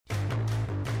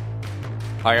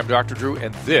Hi, I'm Dr. Drew,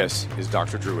 and this is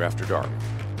Dr. Drew After Dark.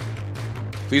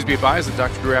 Please be advised that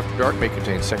Dr. Drew After Dark may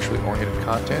contain sexually oriented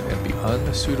content and be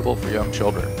unsuitable for young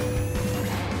children.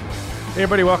 Hey,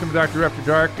 everybody, welcome to Dr. Drew After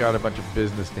Dark. Got a bunch of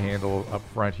business to handle up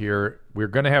front here. We're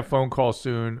going to have phone calls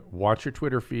soon. Watch your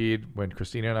Twitter feed when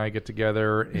Christina and I get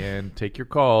together and take your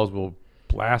calls. We'll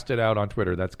blast it out on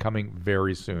Twitter. That's coming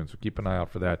very soon, so keep an eye out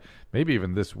for that, maybe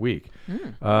even this week.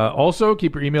 Also,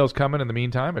 keep your emails coming in the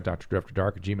meantime at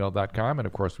drdrewafterdark@gmail.com, and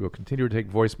of course, we'll continue to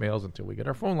take voicemails until we get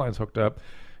our phone lines hooked up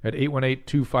at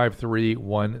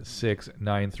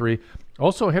 818-253-1693.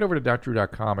 Also, head over to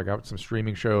drdrew.com. I got some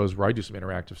streaming shows where I do some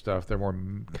interactive stuff. They're more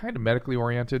kind of medically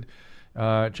oriented.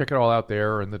 Check it all out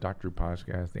there, and the Dr. Drew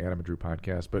podcast, the Adam and Drew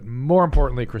podcast. But more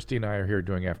importantly, Christina and I are here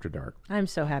doing After Dark. I'm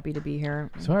so happy to be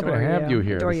here. So happy to have you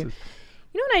here. Adore you.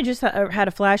 You know what I just had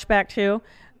a flashback to?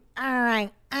 All right.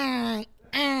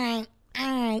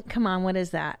 Come on, what is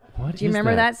that? Do you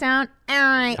remember that sound?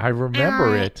 I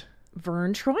remember it.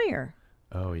 Vern Troyer.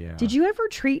 Oh, yeah. Did you ever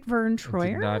treat Vern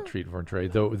Troyer? I did not treat Vern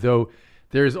Troyer, though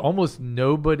there's almost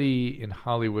nobody in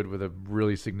Hollywood with a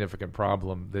really significant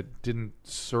problem that didn't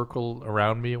circle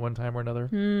around me at one time or another.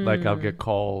 Like, I'll get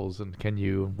calls, and can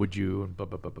you, and would you, and blah,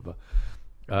 blah, blah, blah, blah.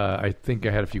 I think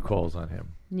I had a few calls on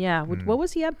him. Yeah. What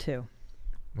was he up to?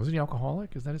 Wasn't he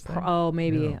alcoholic? Is that his thing? Oh,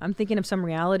 maybe. Yeah. I'm thinking of some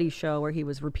reality show where he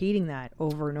was repeating that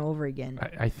over and over again.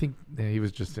 I think he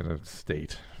was just in a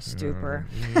state. Stupor.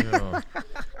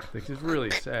 It's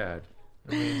really sad.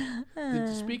 I mean,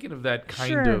 speaking of that kind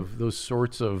Sure. of, those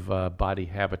sorts of body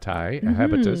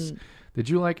habitus, did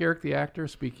you like Eric the actor?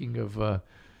 Speaking of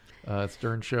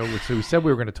Stern Show, which we said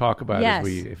we were going to talk about as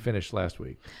we finished last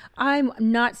week. I'm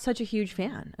not such a huge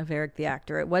fan of Eric the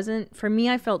actor. It wasn't, for me,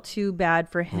 I felt too bad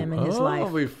for him in his life.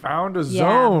 Oh, we found a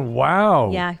zone. Wow.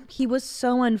 Yeah, he was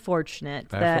so unfortunate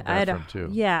that I had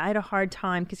a hard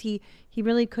time because he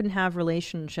really couldn't have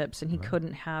relationships, and he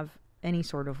couldn't have any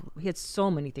sort of, he had so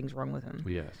many things wrong with him.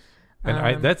 Yes. And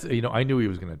I knew he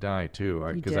was going to die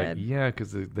too,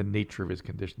 because the nature of his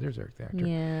condition. There's Eric the actor.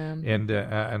 Yeah. And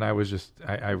I was just,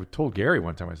 I told Gary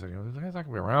one time, I said, this guy's not going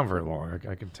to be around very long.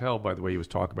 I can tell by the way he was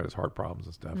talking about his heart problems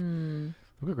and stuff.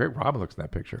 Look how great Robin looks in that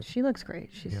picture. She looks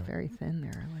great. She's very thin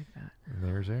there. I like that. And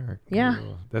there's Eric. Yeah.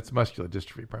 That's muscular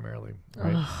dystrophy primarily.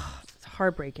 Right? It's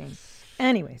heartbreaking.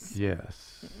 Anyways.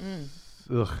 Yes.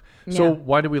 Ugh. So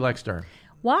why do we like Stern?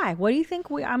 Why? What do you think?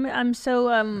 I'm so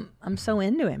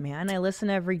into it, man. I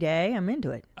listen every day. I'm into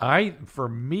it. For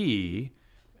me,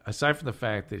 aside from the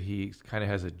fact that he kind of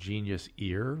has a genius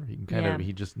ear, he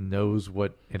just knows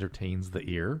what entertains the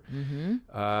ear.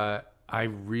 I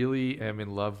really am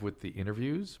in love with the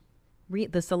interviews.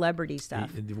 The celebrity stuff.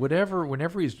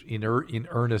 Whenever he's in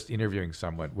earnest interviewing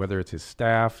someone, whether it's his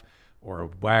staff or a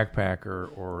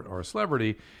whackpacker or a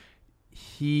celebrity,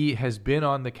 he has been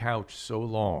on the couch so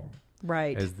long.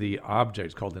 Right. As the object.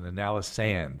 It's called an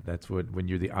analysand. That's when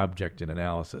you're the object in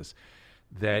analysis.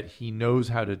 That he knows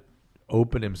how to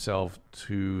open himself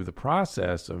to the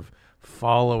process of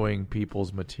following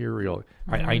people's material.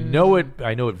 I know it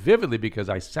vividly because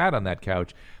I sat on that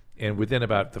couch, and within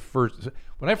about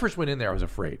when I first went in there, I was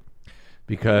afraid.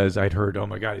 Because I'd heard, oh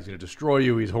my God, he's going to destroy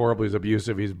you. He's horrible. He's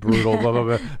abusive. He's brutal. Blah, blah,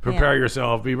 blah. Prepare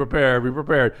yourself. Be prepared. Be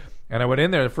prepared. And I went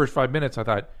in there. The first 5 minutes, I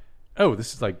thought, oh,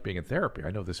 this is like being in therapy.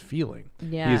 I know this feeling.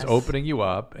 Yes. He's opening you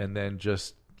up and then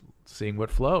just seeing what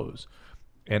flows.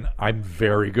 And I'm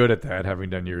very good at that, having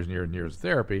done years and years and years of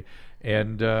therapy.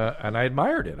 And I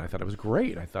admired it. I thought it was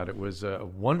great. I thought it was a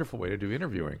wonderful way to do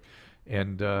interviewing.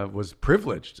 And was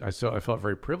privileged. I felt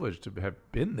very privileged to have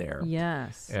been there.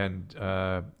 Yes. And,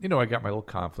 I got my little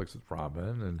conflicts with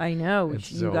Robin. And I know.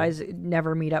 You guys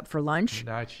never meet up for lunch.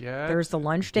 Not yet. There's the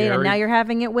lunch date, and now you're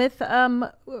having it with,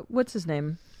 what's his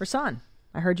name? Rasan.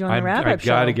 I heard you on the Wrap Up Show.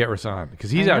 I've got to get Rasan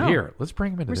because he's out here. Let's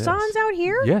bring him into this. Rasan's out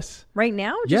here? Yes. Right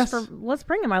now? Let's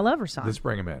bring him. I love Rasan. Let's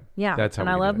bring him in. Yeah. That's how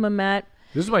I love Mehmet.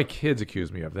 This is what my kids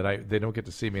accuse me of, that they don't get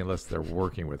to see me unless they're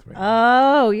working with me.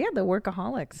 Oh, yeah, the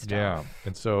workaholic stuff. Yeah.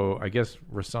 And so I guess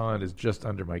Rasan is just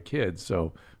under my kids,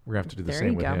 so we're going to have to do the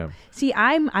same with him. See,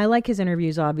 I like his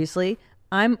interviews, obviously.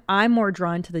 I'm more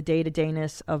drawn to the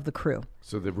day-to-dayness of the crew.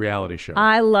 So the reality show.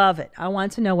 I love it. I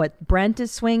want to know what Brent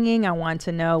is swinging. I want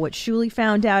to know what Shuli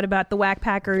found out about the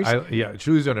Whackpackers.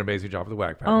 Shuli's done an amazing job with the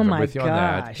Whackpackers. Oh, my I'm with you gosh. on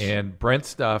that. And Brent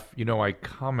stuff, I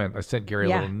sent Gary a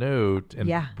little note,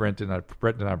 and Brent did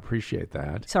not appreciate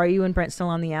that. So are you and Brent still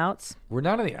on the outs? We're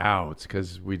not on the outs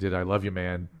because we did I Love You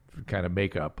Man kind of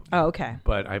makeup. Oh, okay.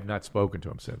 But I've not spoken to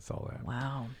him since all that.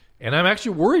 Wow. And I'm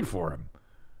actually worried for him.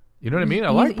 You know what I mean? I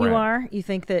like Brent. You are? You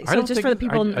think that... So just for the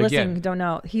people listening who don't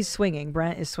know, he's swinging.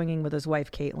 Brent is swinging with his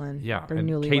wife, Caitlin. Yeah, They're and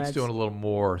newlyweds. Kate's doing a little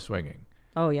more swinging.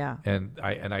 Oh yeah. And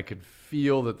I could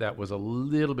feel that was a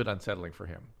little bit unsettling for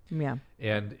him. Yeah.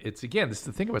 And it's, again, this is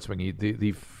the thing about swinging.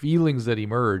 The feelings that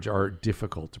emerge are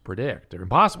difficult to predict. They're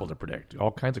impossible to predict.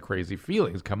 All kinds of crazy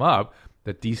feelings come up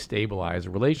that destabilize a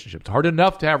relationship. It's hard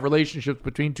enough to have relationships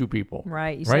between two people.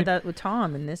 Right. You said that with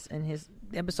Tom in his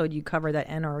episode. You covered that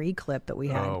NRE clip that we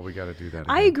had. Oh, we got to do that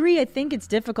again. I agree. I think it's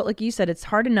difficult. Like you said, it's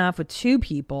hard enough with two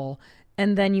people.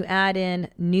 And then you add in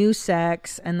new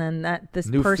sex, and then this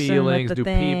new person feelings, with the new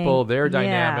thing. people, their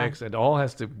dynamics, it all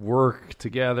has to work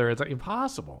together. It's like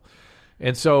impossible.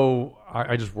 And so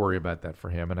I just worry about that for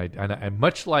him. And I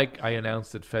much like I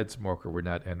announced that Fed Smoker would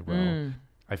not end well.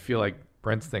 I feel like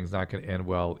Brent's thing's not going to end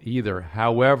well either.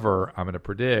 However, I'm going to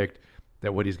predict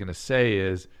that what he's going to say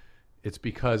is it's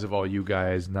because of all you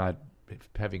guys not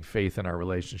having faith in our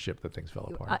relationship that things fell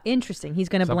apart. Interesting. He's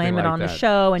going to blame it on the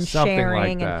show and something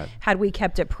sharing. Like and had we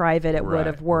kept it private, it would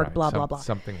have worked, blah, blah, blah.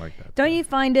 Something like that. Don't you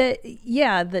find it,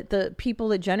 that the people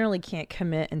that generally can't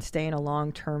commit and stay in a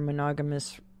long-term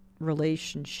monogamous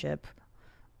relationship,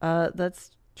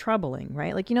 that's troubling,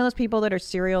 right? Like, those people that are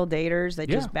serial daters that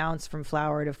just bounce from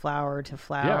flower to flower to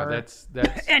flower. Yeah,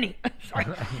 that's Annie. Sorry.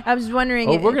 I was wondering.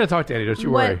 Oh, we're going to talk to Annie. Don't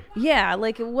you worry. Yeah,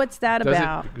 like what's that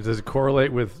about? Does it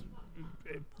correlate with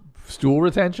stool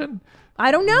retention?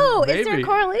 I don't know. Maybe. Is there a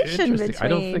correlation between? I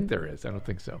don't think there is. I don't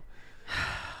think so.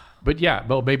 But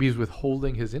maybe he's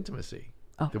withholding his intimacy.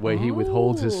 The way he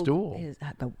withholds his stool.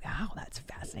 Wow, that's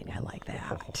fascinating. I like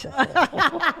that.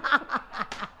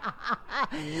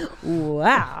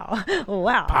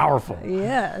 Wow. Powerful.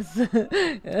 Yes.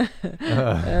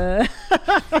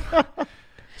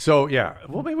 So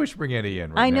maybe we should bring Andy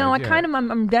in. Right I know.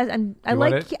 Now.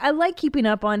 I like keeping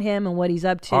up on him and what he's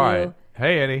up to. All right.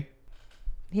 Hey, Andy.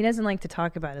 He doesn't like to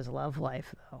talk about his love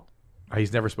life, though.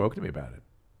 He's never spoken to me about it.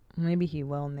 Maybe he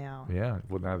will now. Yeah.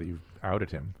 Well, now that you've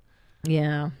outed him.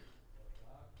 Yeah.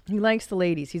 He likes the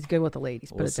ladies. He's good with the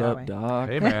ladies. What's up, Doc?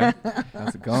 Hey, man.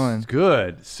 How's it going? It's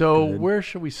good. So where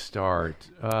should we start?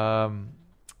 I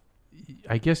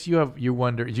guess you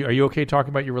wonder. Are you okay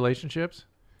talking about your relationships?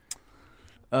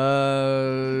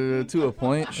 To a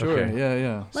point, sure. Okay.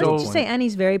 Yeah. Let's just say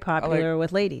Annie's very popular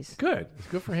with ladies. Good. It's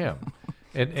good for him.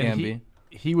 And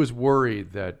he was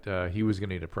worried that he was going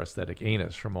to need a prosthetic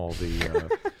anus from all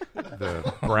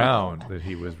the brown that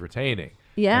he was retaining.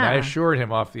 Yeah. And I assured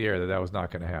him off the air that was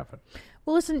not going to happen.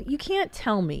 Well, listen, you can't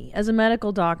tell me as a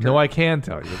medical doctor. No, I can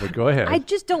tell you, but go ahead. I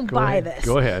just don't buy this.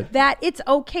 Go ahead. That it's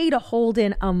okay to hold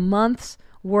in a month's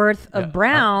worth of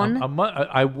brown.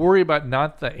 I worry about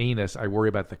not the anus. I worry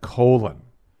about the colon.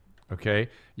 Okay?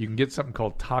 You can get something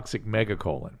called toxic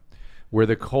megacolon, where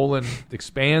the colon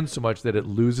expands so much that it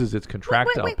loses its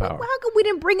contractile power. How come we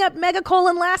didn't bring up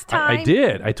megacolon last time? I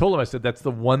did. I told him, I said, that's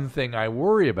the one thing I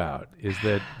worry about, is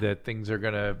that things are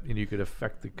going to, you could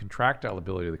affect the contractile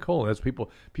ability of the colon. That's people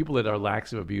that are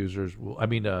laxative abusers.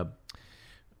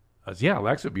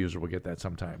 Laxative abuser will get that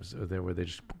sometimes, where they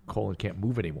just colon can't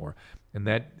move anymore. And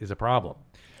that is a problem.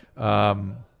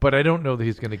 But I don't know that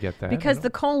he's going to get that. Because the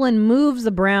colon moves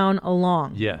the brown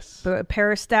along. Yes.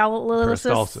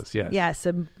 Peristalsis, yes. Yes,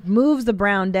 it moves the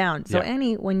brown down. So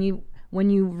when you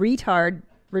retard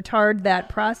that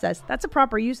process, that's a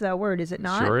proper use of that word, is it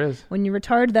not? Sure is. When you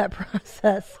retard that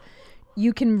process,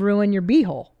 you can ruin your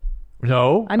beehole.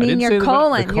 No. I mean your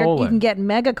colon. You can get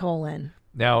megacolon.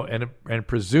 Now, and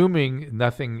presuming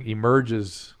nothing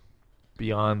emerges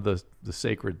beyond the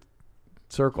sacred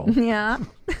circle. Yeah.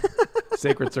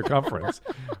 Sacred circumference.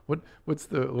 What is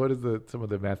some of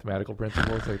the mathematical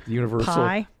principles, like the universal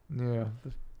pi? Yeah,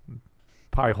 the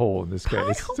pi hole in this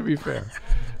case, to be fair.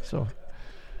 So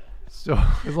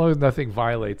as long as nothing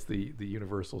violates the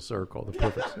universal circle, the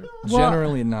perfect circle.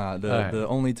 Generally not. The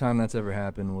only time that's ever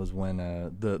happened was when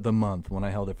the month, when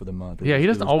I held it for the month. He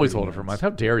doesn't always hold it for a month.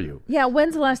 How dare you? Yeah,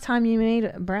 when's the last time you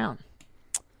made brown?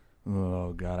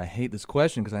 Oh God, I hate this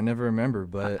question because I never remember.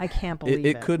 But I can't believe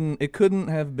it. It couldn't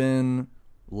have been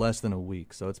less than a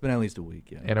week. So it's been at least a week.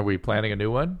 Yeah. And are we planning a new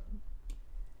one?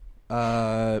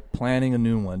 Planning a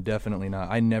new one, definitely not.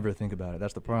 I never think about it.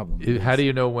 That's the problem. How do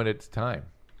you know when it's time?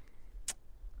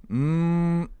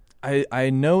 I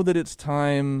know that it's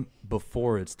time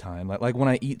before it's time. Like when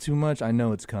I eat too much, I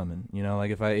know it's coming.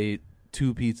 Like if I ate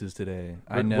 2 pizzas today,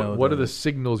 I know. What are the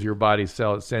signals your body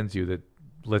sends you that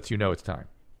lets you know it's time?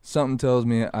 Something tells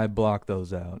me I block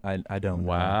those out. I don't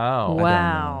know.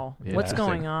 Wow. Yeah. What's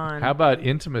going on? How about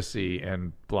intimacy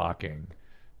and blocking?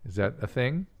 Is that a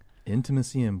thing?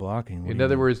 Intimacy and blocking? In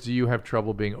other words, do you have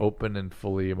trouble being open and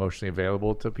fully emotionally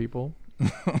available to people? I'll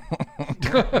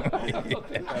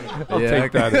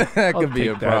take that. That could be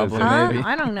a problem, maybe.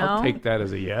 I don't know. I'll take that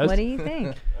as a yes. What do you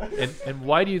think? And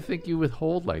why do you think you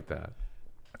withhold like that?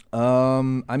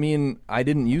 I mean, I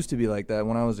didn't used to be like that.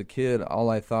 When I was a kid, all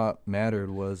I thought mattered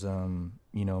was,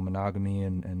 monogamy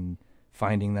and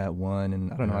finding that one.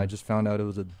 And I don't know, I just found out it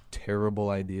was a terrible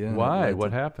idea. Why?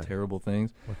 What happened? Terrible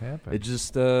things. What happened? It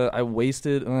just, I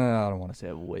wasted, I don't want to say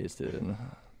I wasted.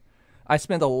 I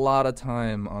spent a lot of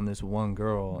time on this one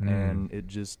girl, and it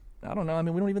just, I don't know. I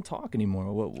mean, we don't even talk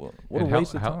anymore. What a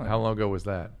waste of time. How long ago was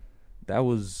that? That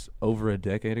was over a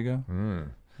decade ago.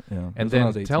 Yeah, and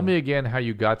then tell me again how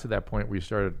you got to that point where you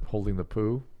started holding the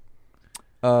poo.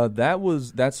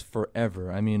 That's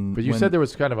forever. I mean, but you said there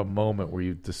was kind of a moment where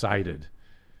you decided.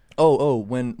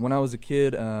 When I was a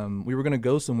kid, we were gonna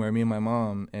go somewhere, me and my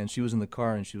mom, and she was in the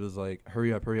car, and she was like,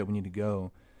 hurry up, we need to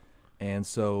go. And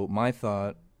so my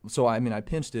thought, I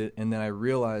pinched it, and then I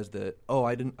realized that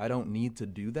I don't need to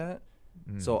do that,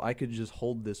 so I could just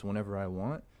hold this whenever I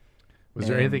want. Was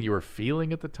there anything you were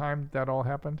feeling at the time that all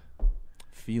happened?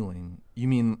 Feeling? You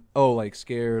mean, like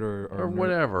scared or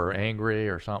whatever, angry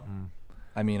or something?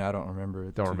 I mean, I don't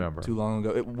remember. Too long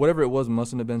ago. Whatever it was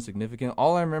mustn't have been significant.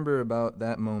 All I remember about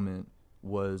that moment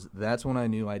was that's when I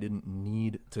knew I didn't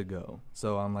need to go.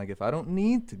 So I'm like, if I don't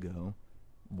need to go,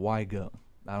 why go?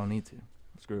 I don't need to.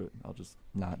 Screw it. I'll just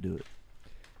not do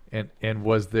it. And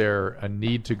was there a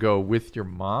need to go with your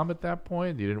mom at that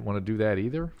point? You didn't want to do that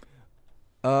either?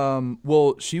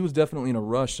 Well, she was definitely in a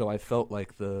rush, so I felt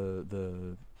like I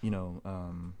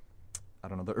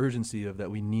don't know, the urgency of that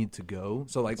we need to go.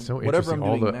 So like, so whatever I'm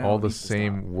doing now, all the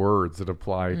same words that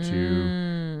apply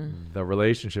to the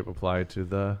relationship apply to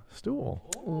the stool.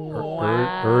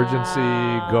 Wow. Urgency,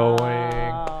 going.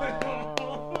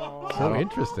 So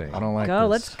interesting. I don't like go. this.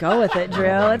 Let's go with it, Drew.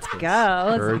 Let's go.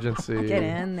 Let's urgency. get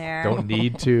in there. Don't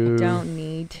need to. Don't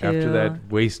need to. After that,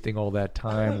 wasting all that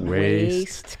time.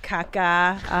 Waste.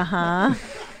 Caca.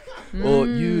 Well,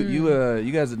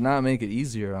 you guys did not make it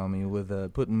easier on me with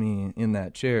putting me in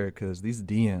that chair, because these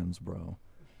DMs, bro.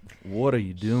 What are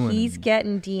you doing? He's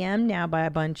getting DM'd now by a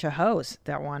bunch of hosts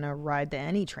that want to ride the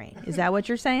any train. Is that what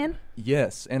you're saying?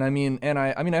 Yes, and I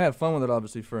had fun with it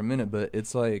obviously for a minute, but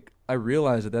it's like I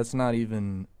realized that that's not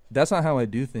how I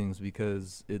do things,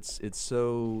 because it's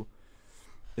so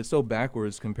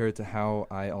backwards compared to how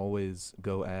I always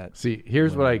go at. See,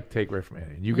 here's what I take away from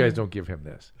Eddie. You guys don't give him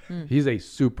this. He's a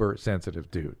super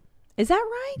sensitive dude. Is that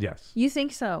right? Yes. You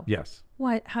think so? Yes.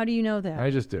 What? How do you know that?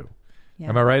 I just do. Yeah.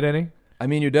 Am I right, Eddie? I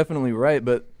mean, you're definitely right,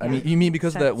 but I mean, you mean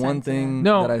because of that one thing?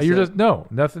 No, that I you're said?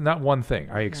 just nothing. Not one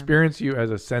thing. I experience you as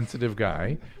a sensitive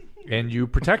guy, and you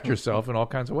protect yourself in all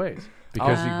kinds of ways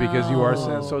because you are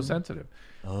so sensitive.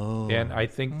 Oh. And I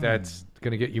think that's going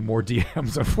to get you more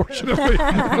DMs, unfortunately.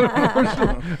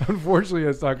 Unfortunately,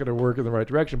 it's not going to work in the right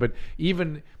direction. But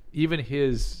even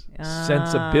his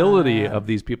sensibility of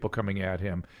these people coming at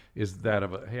him is that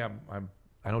of I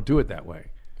don't do it that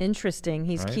way. Interesting.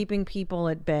 He's keeping people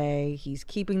at bay. He's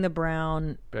keeping the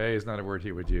brown. Bay is not a word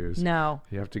he would use. No.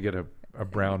 You have to get a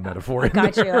brown metaphor. I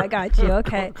got you.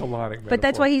 Okay. Colonic metaphor. But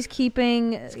that's why he's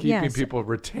keeping people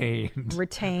retained,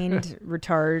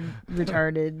 retarded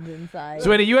inside.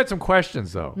 So Eddie, you had some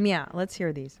questions though. Yeah, let's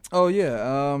hear these. Oh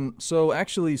yeah. So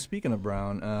actually, speaking of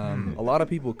brown, a lot of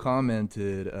people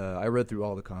commented. I read through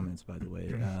all the comments, by the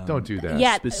way. Don't do that.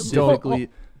 Yeah.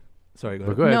 Specifically. Sorry, go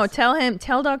ahead. Go ahead. No,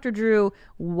 tell Dr. Drew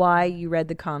why you read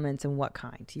the comments and what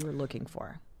kind you were looking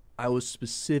for. I was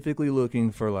specifically looking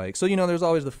for there's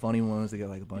always the funny ones that get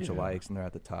like a bunch of likes and they're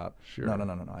at the top. Sure.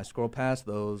 No. I scroll past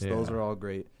those. Yeah. Those are all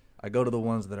great. I go to the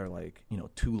ones that are like,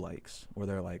 2 likes, where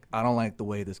they're like, I don't like the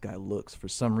way this guy looks for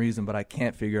some reason, but I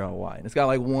can't figure out why. And it's got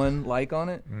like 1 like on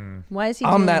it. Why is he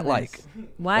I'm doing that this?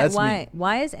 like.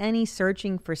 Why is Annie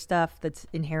searching for stuff that's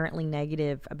inherently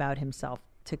negative about himself?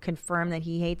 To confirm that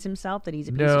he hates himself, that he's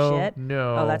a piece of shit?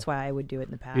 No. Oh, that's why I would do it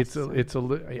in the past.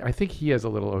 I think he has a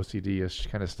little OCD-ish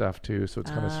kind of stuff too, so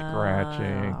it's kind of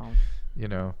scratching,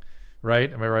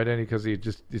 right? Am I right, Andy? Because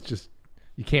it's just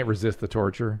you can't resist the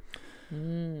torture.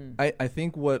 I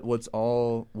think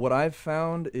what I've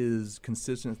found is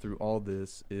consistent through all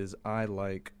this is I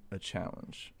like a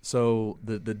challenge. So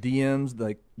the DMs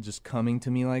like just coming to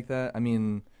me like that, I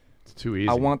mean, it's too easy.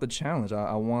 I want the challenge.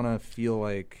 I want to feel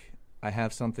like I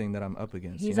have something that I'm up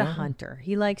against. He's a hunter.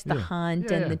 He likes the hunt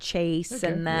and the chase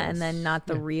and then not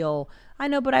the real. I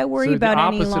know, but I worry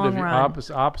about any long run.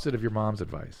 Opposite of your mom's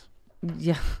advice.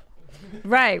 Yeah.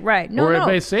 Right. No, or it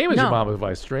may same as your mom's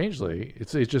advice. Strangely,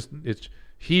 it's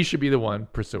he should be the one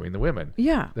pursuing the women.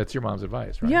 Yeah, that's your mom's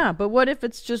advice, right? Yeah, but what if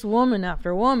it's just woman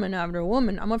after woman after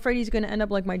woman? I'm afraid he's going to end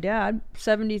up like my dad,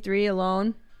 73,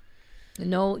 alone.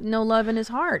 No love in his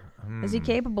heart. Is he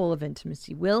capable of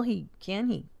intimacy? Will he? Can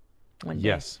he? One day.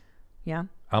 Yes. Yeah.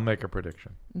 I'll make a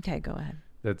prediction. Okay, go ahead.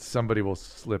 that somebody will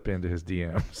slip into his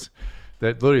DMs.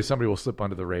 That literally somebody will slip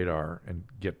under the radar and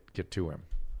get to him.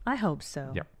 I hope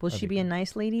so. Yeah, Will she be a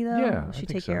nice lady though? Yeah, Will I she think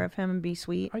take care of him and be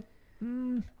sweet?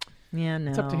 Yeah, no.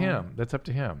 It's up to him. That's up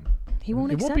to him. He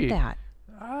won't It accept be, that.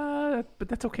 But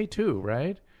that's okay too,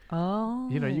 right? Oh.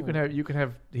 You know, you can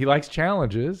have. He likes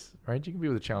challenges, right? You can be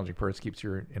with a challenging person, keeps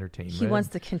your entertainment. He wants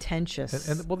the contentious.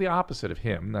 And well, the opposite of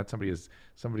him. Not somebody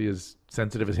as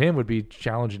sensitive as him would be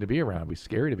challenging to be around, be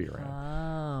scary to be around.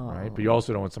 Oh. Right? But you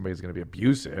also don't want somebody who's going to be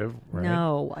abusive, right?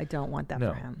 No, I don't want that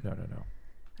for him. No.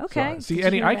 Okay. So, see,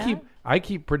 Annie, I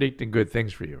keep predicting good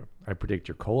things for you. I predict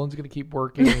your colon's going to keep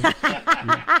working.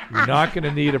 You're not going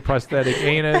to need a prosthetic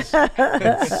anus.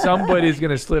 And somebody's going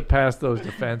to slip past those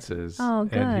defenses. Oh,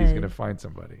 good. And he's going to find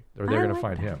somebody, or they're going to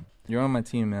find him. You're on my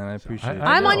team, man. I appreciate it.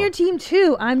 I'm on your team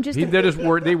too. I'm just. They're just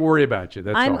they worry about you.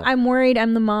 That's all. I'm worried.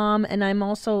 I'm the mom, and I'm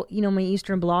also, my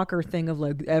Eastern Blocker thing of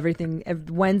like everything.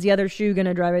 When's the other shoe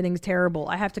gonna drive? Everything's terrible.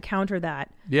 I have to counter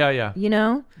that. Yeah.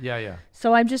 Yeah.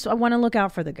 So I want to look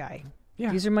out for the guy.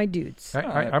 Yeah. These are my dudes.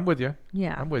 I'm with you.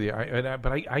 Yeah. I'm with you.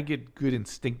 But I get good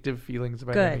instinctive feelings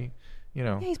about Good. him.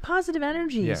 Yeah, he's positive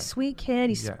energy. Yeah. Sweet kid.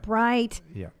 He's bright.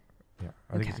 Yeah.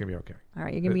 I think he's gonna be okay. All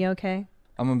right, you're gonna be okay.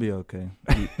 I'm gonna be okay.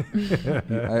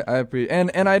 I appreciate,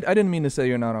 and I didn't mean to say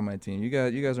you're not on my team. You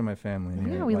guys are my family.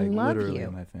 Yeah, we love literally you.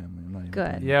 My family. I'm not even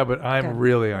Good. kidding. Yeah, but I'm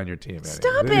really on your team. Eddie.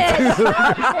 Stop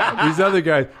it! These other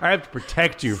guys, I have to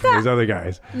protect you from these other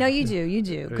guys. No, you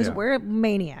do, because we're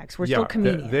maniacs. We're still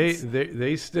comedians.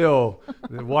 They still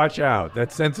watch out.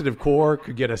 That sensitive core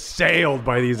could get assailed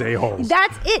by these a-holes.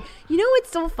 That's it. You know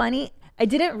what's so funny? I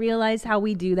didn't realize how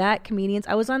we do that, comedians.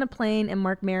 I was on a plane and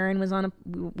Mark Maron was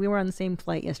we were on the same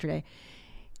flight yesterday.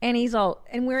 And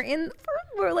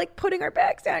we're like putting our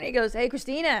bags down. He goes, "Hey,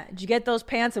 Christina, did you get those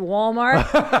pants at Walmart?"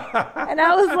 And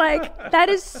I was like, that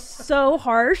is so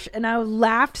harsh. And I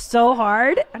laughed so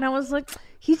hard. And I was like,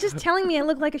 he's just telling me I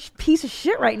look like a piece of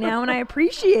shit right now. And I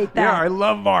appreciate that. Yeah, I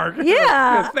love Mark.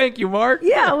 Yeah. Thank you, Mark.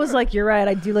 Yeah, I was like, you're right.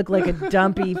 I do look like a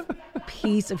dumpy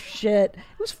piece of shit.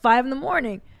 It was 5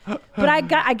 a.m. But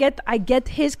I get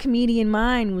his comedian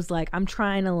mind was like, I'm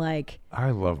trying to like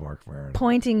I love Mark Maron.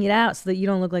 pointing it out so that you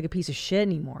don't look like a piece of shit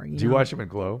anymore. Do you watch him in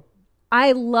Glow?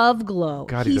 I love Glow.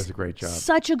 God, he does a great job.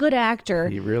 Such a good actor.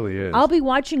 He really is. I'll be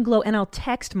watching Glow and I'll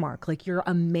text Mark like, you're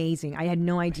amazing. I had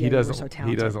no idea you were so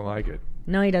talented. He doesn't like it.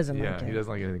 No, he doesn't like it. Yeah, he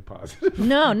doesn't like anything positive.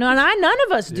 No, none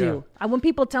of us do. When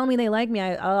people tell me they like me,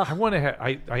 I want to have.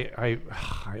 I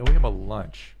owe him a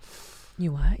lunch.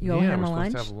 You what? You owe him a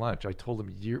lunch? Supposed to have lunch. I told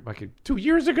him 2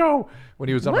 years ago when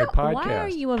he was on my podcast. Why are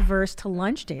you averse to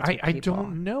lunch dates? I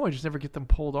don't know. I just never get them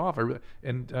pulled off.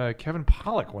 And Kevin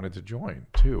Pollak wanted to join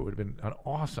too. It would have been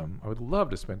awesome. I would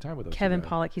love to spend time with those. Kevin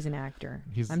Pollak, he's an actor.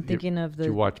 I'm thinking of the. Did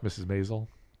you watch Mrs. Maisel?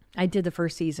 I did the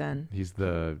first season. He's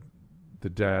the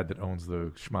dad that owns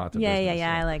the schmata business.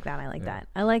 Yeah. I like that.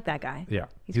 I like that guy. Yeah.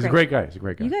 He's a great guy.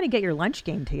 You got to get your lunch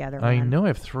game together, man. I know. I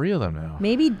have 3 of them now.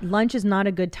 Maybe lunch is not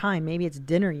a good time. Maybe it's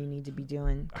dinner you need to be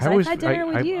doing. I've had dinner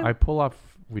with you. I pull off.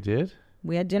 We did?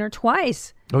 We had dinner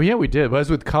twice. Oh, yeah, we did. But it was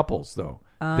with couples, though.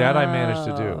 That I managed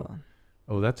to do.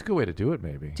 Oh, that's a good way to do it,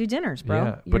 maybe. Do dinners, bro.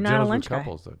 Yeah, You're not a lunch with guy.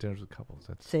 couples, though. Dinners with couples.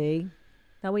 See?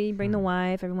 That way you bring the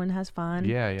wife. Everyone has fun.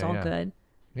 Yeah, It's all good.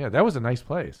 Yeah, that was a nice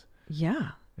place.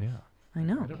 Yeah. Yeah. I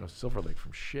know. I don't know Silver Lake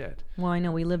from shit. Well, I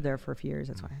know. We lived there for a few years.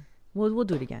 That's why. We'll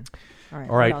do it again. All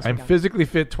right. I'm physically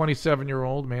fit,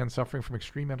 27-year-old man suffering from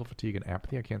extreme mental fatigue and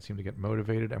apathy. I can't seem to get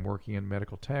motivated. I'm working in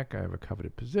medical tech. I have a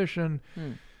coveted position.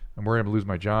 I'm worried I'm going to lose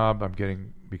my job. I'm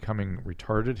becoming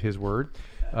retarded, his word.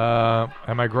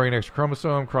 Am I growing an extra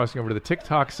chromosome? Crossing over to the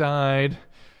TikTok side.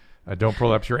 Don't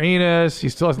prolapse your anus. He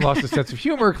still hasn't lost his sense of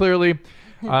humor, clearly.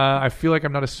 I feel like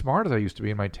I'm not as smart as I used to be,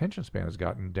 and my attention span has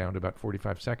gotten down to about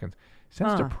 45 seconds. He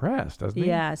sounds depressed, doesn't he?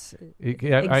 Yes.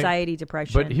 Anxiety,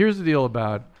 depression. But here's the deal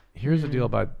about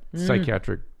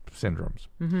psychiatric syndromes.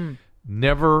 Mm-hmm.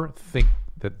 Never think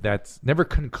never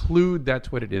conclude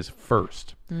that's what it is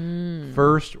first.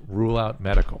 First, rule out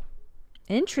medical.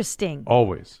 Interesting.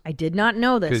 Always. I did not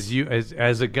know this. Because you,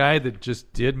 as a guy that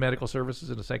just did medical services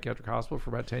in a psychiatric hospital for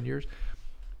about 10 years,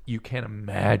 you can't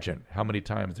imagine how many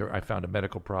times I found a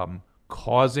medical problem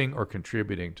causing or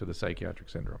contributing to the psychiatric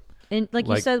syndrome. And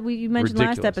you said, you mentioned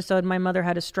ridiculous. last episode, my mother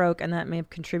had a stroke, and that may have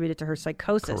contributed to her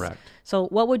psychosis. Correct. So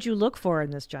what would you look for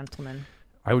in this gentleman?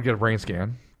 I would get a brain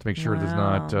scan to make sure there's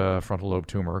not a frontal lobe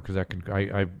tumor, because that can.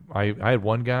 I had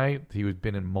one guy. He had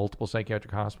been in multiple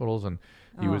psychiatric hospitals, and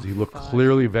he looked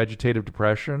clearly vegetative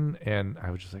depression, and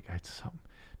I was just like,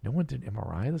 no one did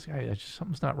MRI. This guy,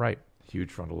 something's not right.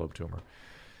 Huge frontal lobe tumor.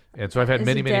 And so I've had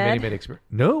many experiences.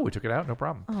 No, we took it out, no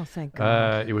problem. Oh, thank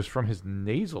God. It was from his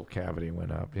nasal cavity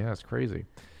went up. Yeah, it's crazy.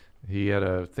 He had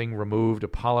a thing removed, a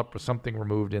polyp or something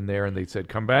removed in there, and they said,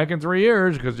 come back in 3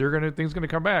 years because things going to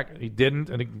come back. He didn't,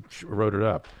 and he wrote it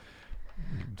up.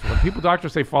 So when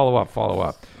doctors say follow up.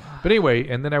 But anyway,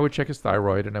 and then I would check his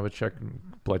thyroid, and I would check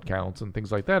blood counts and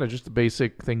things like that. It's just the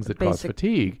basic things that cause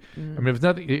fatigue. I mean, if it's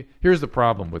nothing, here's the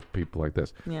problem with people like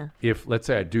this. Yeah. If, let's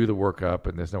say, I do the workup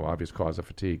and there's no obvious cause of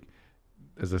fatigue,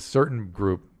 there's a certain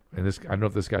group, and I don't know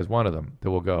if this guy's one of them, that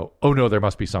will go, oh, no, there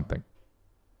must be something.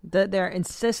 That they're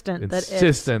insistent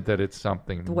that it's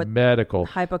something medical.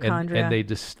 Hypochondria. And they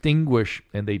distinguish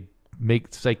and they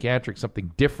make psychiatric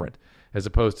something different as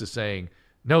opposed to saying,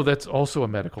 no, that's also a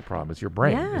medical problem. It's your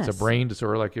brain. Yes. It's a brain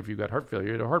disorder. Like if you've got heart failure,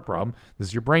 you have a heart problem. This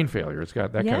is your brain failure. It's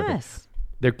got that kind of thing.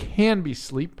 There can be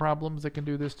sleep problems that can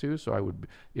do this too. So I would,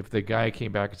 if the guy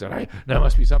came back and said, there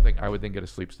must be something, I would then get a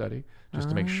sleep study just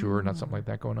to make sure not something like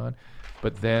that going on.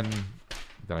 But then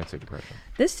I'd say depression.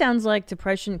 This sounds like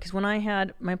depression because when I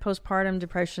had my postpartum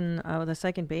depression with a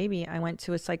second baby, I went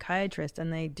to a psychiatrist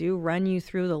and they do run you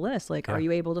through the list. Like, are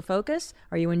you able to focus?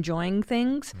 Are you enjoying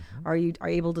things? Are you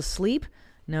able to sleep?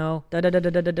 No. They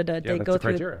go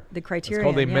through the criteria. It's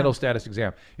called a mental status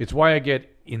exam. It's why I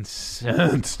get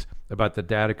incensed about the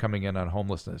data coming in on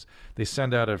homelessness. They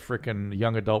send out a freaking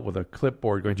young adult with a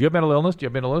clipboard going, do you have mental illness? Do you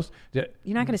have mental illness? You're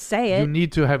not going to say it. You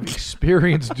need to have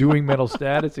experience doing mental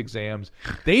status exams.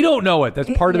 They don't know it.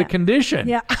 That's part of the condition.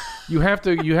 Yeah. You have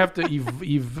to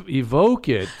evoke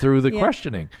it through the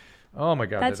questioning. Oh, my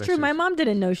God. That's true. My mom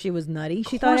didn't know she was nutty.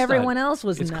 She thought everyone else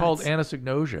was nuts. It's called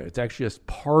anosognosia. It's actually a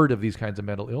part of these kinds of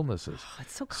mental illnesses. Oh,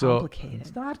 it's so complicated.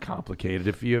 It's not complicated.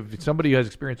 If somebody who has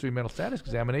experience doing mental status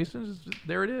examinations,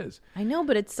 there it is. I know,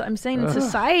 but I'm saying in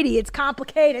society, it's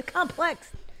complicated,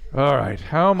 complex. All right.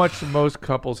 How much do most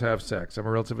couples have sex? I'm a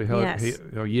relatively healthy.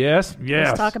 Yes.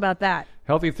 Let's talk about that.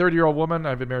 Healthy 30-year-old woman.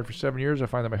 I've been married for 7 years. I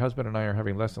find that my husband and I are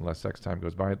having less and less sex time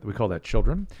goes by. We call that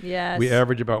children. Yes. We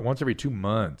average about once every 2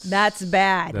 months. That's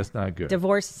bad. That's not good.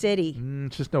 Divorce city.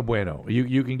 It's just no bueno.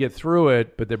 You can get through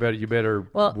it, but you better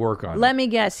work on it. Let me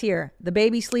guess here. The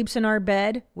baby sleeps in our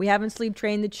bed. We haven't sleep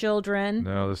trained the children.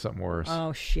 No, there's something worse.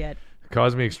 Oh, shit.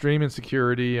 Caused me extreme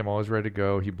insecurity. I'm always ready to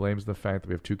go. He blames the fact that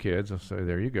we have 2 kids. So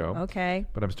there you go. Okay.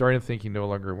 But I'm starting to think he no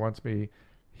longer wants me.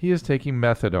 He is taking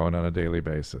methadone on a daily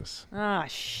basis. Oh,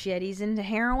 shit. He's into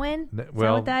heroin? Is that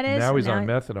well, what that is? Now he's on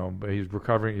methadone, but he's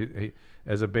recovering he,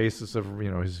 as a basis of,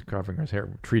 he's recovering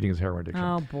treating his heroin addiction.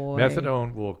 Oh, boy.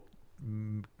 Methadone will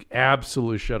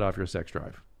absolutely shut off your sex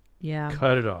drive. Yeah.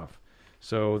 Cut it off.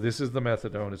 So this is the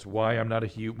methadone. It's why I'm not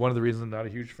one of the reasons I'm not a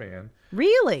huge fan.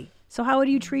 Really? So how would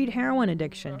you treat heroin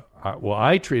addiction?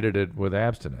 I treated it with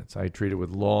abstinence. I treat it with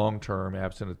long-term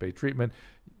abstinence-based treatment.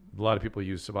 A lot of people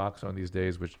use Suboxone these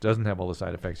days, which doesn't have all the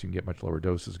side effects. You can get much lower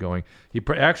doses going. He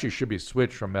actually should be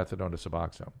switched from methadone to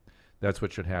Suboxone. That's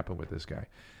what should happen with this guy.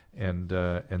 And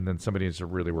then somebody needs to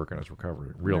really work on his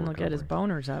recovery. And he'll get his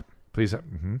boners up. Please.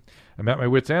 I'm at my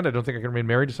wit's end. I don't think I can remain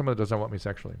married to someone that doesn't want me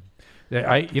sexually.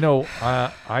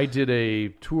 I did a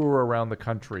tour around the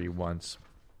country once.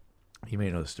 You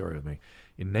may know the story with me.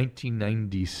 In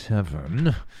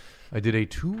 1997, I did a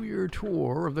 2-year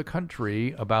tour of the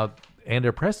country about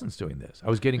antidepressants doing this. I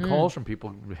was getting calls from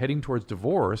people heading towards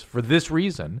divorce for this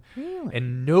reason. Really?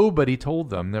 And nobody told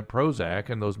them that Prozac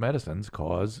and those medicines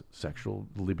cause sexual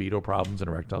libido problems and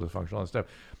erectile dysfunction and all that stuff.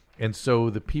 And so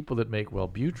the people that make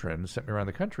Wellbutrin sent me around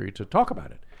the country to talk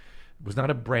about it. It was not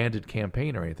a branded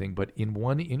campaign or anything, but in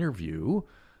one interview,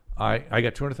 I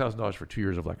got $200,000 for 2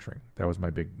 years of lecturing. That was my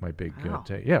big. Wow.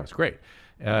 Yeah, it was great.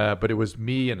 But it was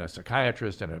me and a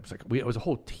psychiatrist, and it was a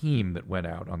whole team that went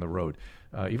out on the road.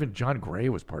 Even John Gray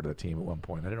was part of the team at one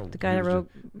point. I don't know. The guy that wrote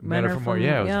Men Are From...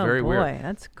 Yeah, it was very weird. Boy,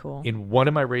 that's cool. In one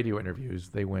of my radio interviews,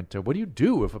 they went, what do you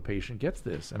do if a patient gets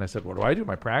this? And I said, what do I do?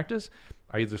 My practice?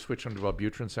 I either switch them to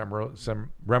Wellbutrin,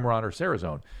 Remeron, or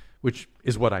Cerazone, which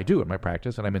is what I do in my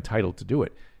practice, and I'm entitled to do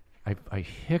it. I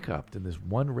hiccuped in this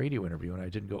one radio interview, and I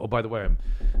didn't go, oh, by the way,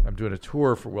 I'm doing a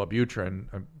tour for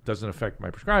Wellbutrin. It doesn't affect my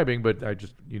prescribing, but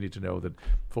you need to know that,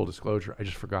 full disclosure, I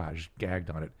just forgot. I just gagged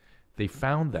on it. They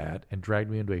found that and dragged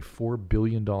me into a $4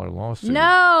 billion lawsuit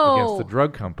against the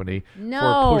drug company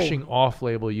for pushing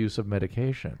off-label use of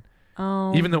medication.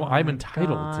 Oh, even though I'm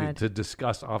entitled to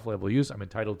discuss off-label use, I'm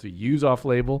entitled to use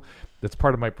off-label. That's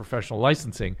part of my professional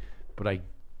licensing. But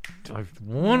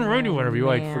one radio interview,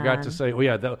 I forgot to say,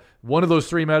 one of those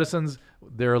 3 medicines,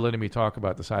 they're letting me talk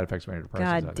about the side effects of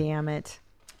antidepressants. God damn it.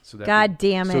 So that God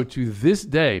damn it. So to this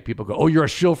day, people go, "Oh, you're a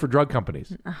shill for drug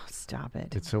companies." Oh, stop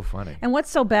it. It's so funny. And what's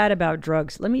so bad about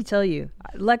drugs? Let me tell you.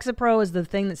 Lexapro is the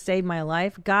thing that saved my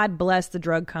life. God bless the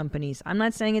drug companies. I'm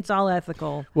not saying it's all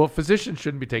ethical. Well, physicians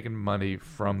shouldn't be taking money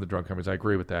from the drug companies. I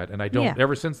agree with that. And I don't, Yeah.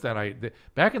 ever since then,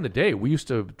 back in the day,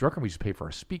 drug companies used to pay for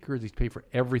our speakers, they used to pay for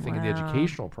everything in the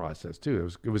educational process, too.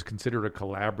 It was considered a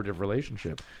collaborative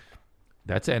relationship.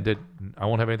 That's ended. I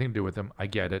won't have anything to do with them. I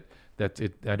get it. That's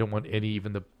it. I don't want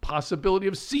even the possibility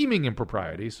of seeming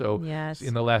impropriety. So Yes.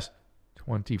 in the last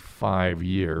 25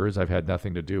 years, I've had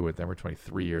nothing to do with them, or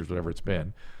 23 years, whatever it's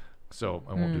been. So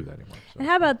I won't do that anymore. So. And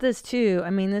how about this, too?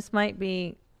 I mean, this might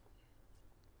be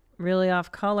really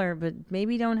off color, but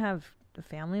maybe don't have a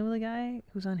family with a guy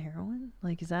who's on heroin?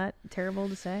 Like, is that terrible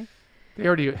to say? They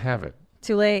already have it.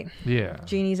 Too late. Yeah.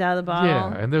 Genie's out of the bottle.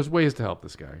 Yeah, and there's ways to help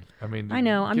this guy. I mean, I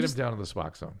know. Get him down to the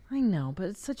Spock zone. I know, but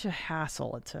it's such a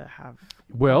hassle to have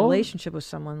a Well, relationship with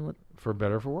someone with. for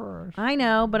better or for worse. I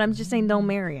know, but I'm just saying, don't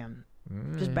marry him.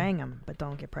 Just bang him, but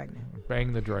don't get pregnant.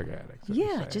 Bang the drug addicts.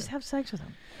 Yeah, just have sex with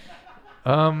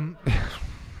him.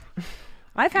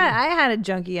 I had a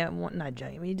junkie at one, not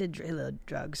junkie. He did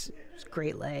drugs. It was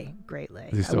great lay.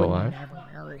 Is he still alive? I would never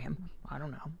marry him. I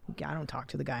don't know. I don't talk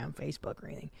to the guy on Facebook or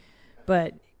anything.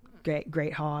 But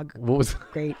great hog. What was?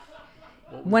 Great.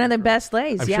 One of the best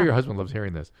lays. I'm sure your husband loves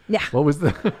hearing this. Yeah. What was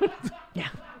the? Yeah.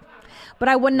 But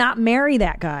I would not marry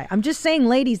that guy. I'm just saying,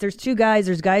 ladies, there's two guys.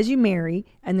 There's guys you marry,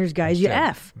 and there's guys you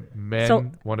F.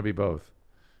 Men want to be both.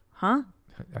 Huh?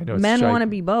 I know it's Men want to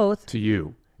be both. to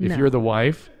you. If No. you're the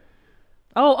wife.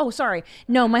 Oh, sorry.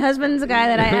 No, my husband's the guy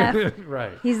that I F.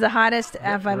 Right. He's the hottest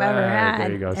F I've ever had.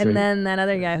 There you go. And then that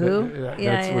other guy, who?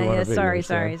 Yeah. Sorry.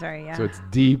 Yeah. So it's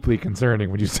deeply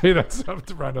concerning when you say that stuff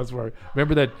to run us.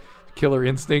 Remember that killer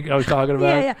instinct I was talking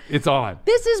about? Yeah. It's on.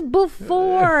 This is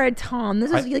before, Tom.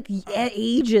 This is like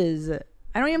ages.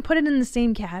 I don't even put it in the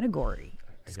same category.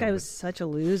 This guy was such a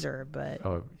loser, but...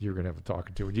 Oh, you're going to have a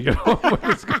talking to when you get home when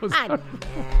this goes on.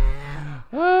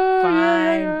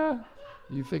 Fine. Yeah.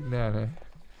 You think not, huh?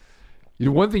 You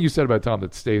know, one thing you said about Tom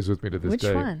that stays with me to this day.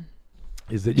 Which one?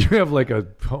 Is that you have like a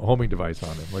homing device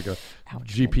on him, like a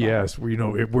GPS where you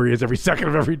know where he is every second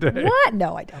of every day. What?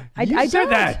 No, I don't. I said don't.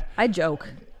 that. I joke.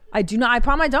 I do not. I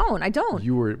promise I don't.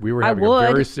 We were having a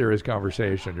very serious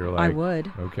conversation. You're like, I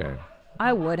would. Okay.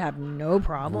 I would have no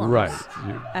problem. Right.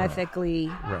 Ethically.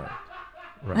 Right.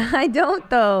 I don't,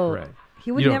 though. Right.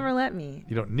 He would never let me.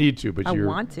 You don't need to, but I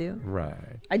want to.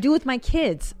 Right. I do with my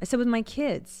kids. I said with my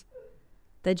kids.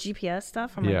 That GPS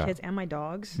stuff for my kids and my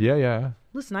dogs. Yeah.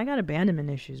 Listen, I got abandonment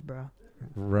issues, bro.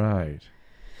 Right.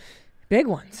 Big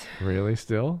ones. Really?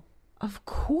 Still? Of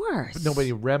course. But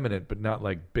nobody remnant, but not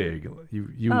like big.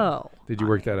 Did you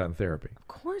work that out in therapy? Of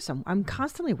course. I'm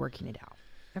constantly working it out.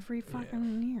 Every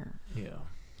fucking year. Yeah.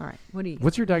 All right. What do you...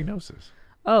 What's your diagnosis?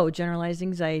 Oh, generalized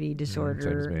anxiety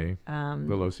disorder. Same as me.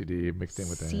 Little OCD mixed in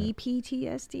with that.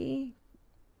 CPTSD?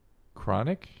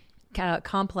 Chronic?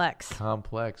 Complex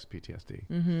PTSD.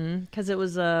 Mm-hmm. Because it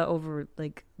was over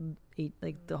the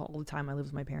whole time I lived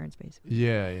with my parents, basically.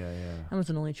 Yeah. I was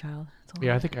an only child.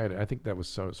 Yeah, I think that was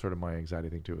sort of my anxiety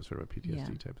thing too. It was sort of a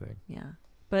PTSD type thing. Yeah,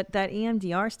 but that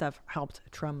EMDR stuff helped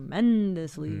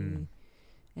tremendously.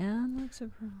 And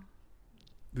Lexapro.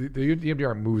 The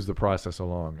EMDR moves the process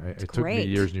along. It took me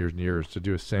years and years and years to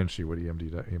do essentially what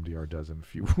EMDR does in a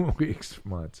few weeks,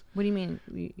 months. What do you mean?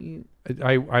 You...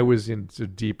 I was into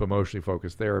deep emotionally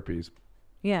focused therapies.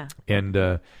 Yeah.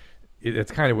 And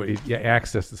it's kind of what you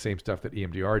access the same stuff that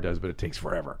EMDR does, but it takes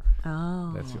forever.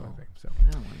 Oh. That's the only thing. So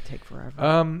I don't want to take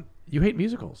forever. You hate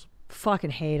musicals.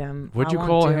 Fucking hate them. What'd you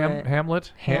call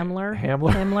Hamlet? Hamler.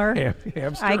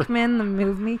 Hamster. Eichmann, the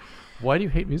movie. Why do you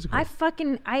hate musicals?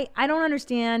 I don't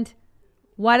understand.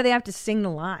 Why do they have to sing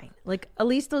the line? Like, at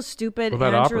least those stupid Andrew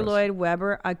operas? Lloyd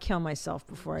Webber, I'd kill myself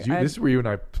before. This is where you and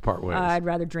I part ways. I'd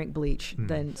rather drink bleach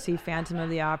than see Phantom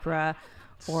of the Opera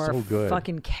or so good.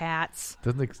 fucking Cats.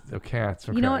 Cats.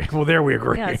 Okay. You know what? Well, there we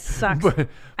agree. Yeah, it sucks. but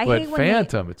I hate when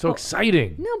Phantom, it's so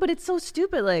exciting. No, but it's so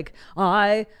stupid. Like,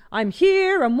 I'm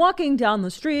here, I'm walking down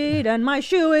the street, and my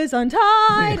shoe is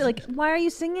untied. Like, why are you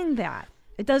singing that?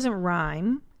 It doesn't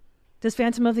rhyme. Does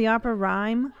Phantom of the Opera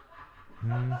rhyme?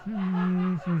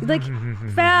 Like,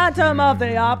 Phantom of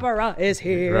the Opera is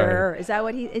here. Right. Is that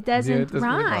what it doesn't it doesn't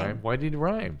rhyme. Really rhyme. Why do you need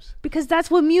rhymes? Because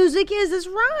that's what music is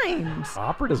rhymes.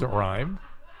 Opera doesn't rhyme.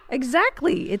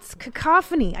 Exactly. It's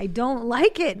cacophony. I don't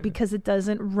like it because it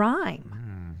doesn't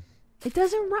rhyme. It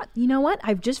doesn't rhyme. You know what?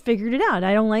 I've just figured it out.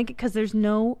 I don't like it because there's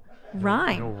no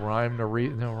rhyme. No rhyme,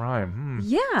 no rhyme.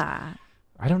 Yeah.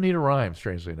 I don't need a rhyme,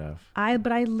 strangely enough.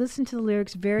 But I listen to the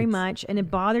lyrics very much, and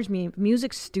it bothers me. If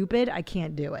music's stupid, I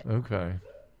can't do it. Okay.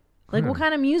 Like, what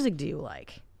kind of music do you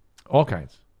like? All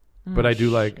kinds. But I do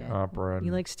like shit. opera. And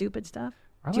You like stupid stuff?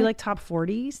 Do you like top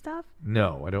 40 stuff?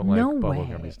 No, I don't like No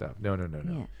bubblegummy way. stuff. No.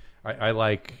 Yeah. I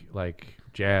like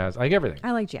jazz. I like everything.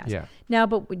 I like jazz. Yeah. Now,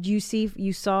 but would you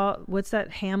saw what's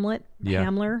that Hamlet? Yeah.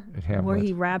 Hamler, Hamlet. where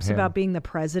he raps about being the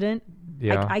president.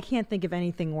 Yeah. I can't think of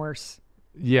anything worse.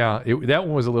 Yeah, that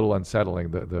one was a little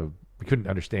unsettling. We couldn't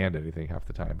understand anything half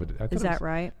the time. But I thought Is that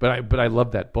right? But I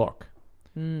love that book.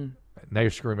 Now you're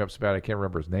screwing me up so bad I can't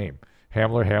remember his name.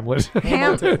 Hamlet. Hamilton.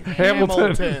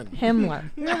 Himmler.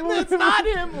 It's not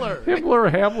Himmler.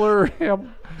 Himmler.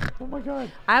 Oh my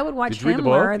God. I would watch Did you read the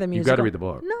Himmler, book? the musical. You've got to read the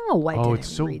book. No, I didn't. Oh, it's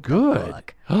so read good. The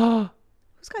book.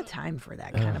 Who's got time for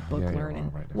that kind of book yeah, learning?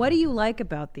 well, right now. What do you like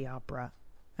about the opera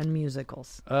and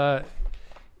musicals?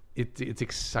 It's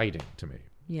exciting to me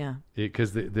Yeah.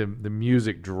 because the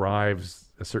music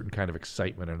drives a certain kind of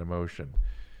excitement and emotion.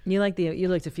 You like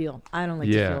to feel. I don't like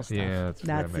to feel stuff. Yeah, that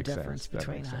That's the makes difference sense. That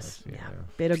between makes us. sense.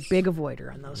 Yeah. Big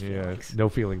avoider on those Yeah, feelings. no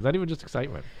feelings, not even just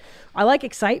excitement. I like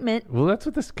excitement. Well, that's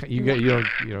what this you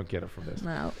don't get it from this.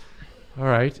 No. All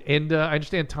right, and I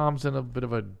understand Tom's in a bit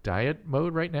of a diet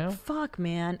mode right now. Fuck,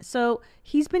 man. So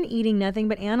he's been eating nothing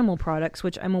but animal products,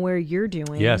 which I'm aware you're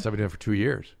doing. Yes, I've been doing it for 2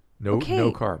 years. No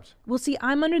carbs. Well, see,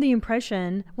 I'm under the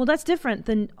impression, that's different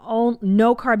than all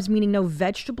no carbs, meaning no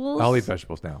vegetables. I'll eat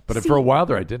vegetables now, but See, for a while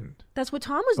there I didn't. That's what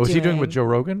Tom was Was doing. he doing with Joe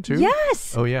Rogan too?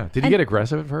 Yes. Oh yeah. Did he get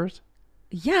aggressive at first?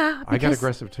 Yeah. I got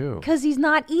aggressive too. Because he's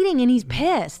not eating and he's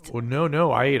pissed. Well,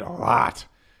 no. I ate a lot.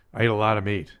 I ate a lot of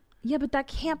meat. Yeah, but that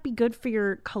can't be good for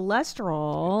your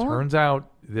cholesterol. Turns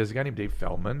out there's a guy named Dave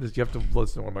Feldman. You have to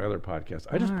listen to one of my other podcasts.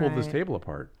 I just pulled this table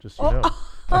apart, just so you know.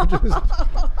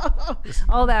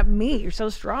 All that meat. You're so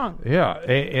strong. Yeah,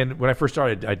 and when I first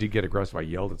started, I did get aggressive. I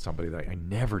yelled at somebody. I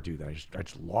never do that. I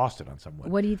just lost it on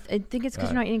someone. What do you I think it's because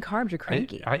you're not eating carbs. You're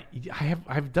cranky.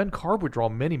 I've done carb withdrawal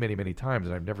many times,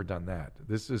 and I've never done that.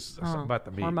 This is something about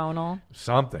the meat. Hormonal.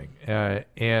 Something.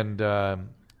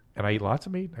 And I eat lots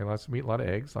of meat. I eat lots of meat, a lot of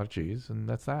eggs, a lot of cheese, and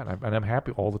that's that. And I'm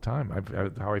happy all the time.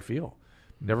 How I feel.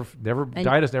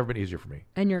 Diet has never been easier for me.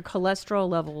 And your cholesterol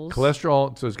levels.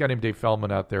 Cholesterol. So this guy named Dave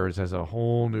Feldman out there has a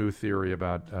whole new theory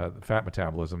about fat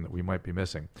metabolism that we might be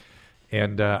missing.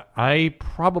 And I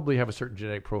probably have a certain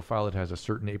genetic profile that has a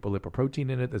certain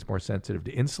apolipoprotein in it that's more sensitive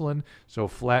to insulin. So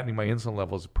flattening my insulin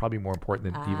levels is probably more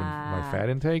important than even my fat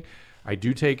intake. I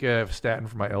do take a statin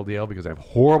for my LDL because I have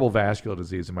horrible vascular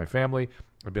disease in my family.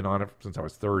 I've been on it since I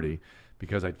was 30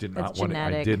 because I did not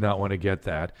want to get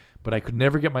that. But I could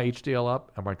never get my HDL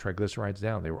up and my triglycerides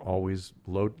down. They were always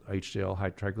low HDL, high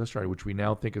triglyceride, which we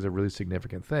now think is a really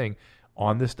significant thing.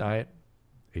 On this diet,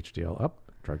 HDL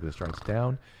up, triglycerides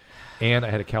down. And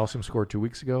I had a calcium score 2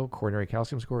 weeks ago. Coronary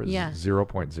calcium score is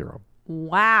 0.0.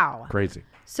 Wow. Crazy.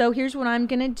 So here's what I'm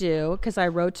going to do, because I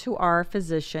wrote to our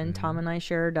physician. Tom and I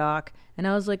share a doc. And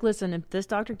I was like, listen, if this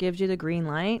doctor gives you the green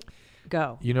light,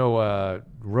 go. You know,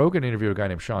 Rogan interviewed a guy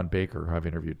named Sean Baker, who I've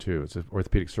interviewed too. It's an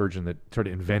orthopedic surgeon that sort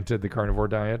of invented the carnivore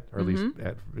diet, or at least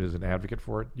is an advocate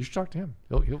for it. You should talk to him.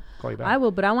 He'll call you back. I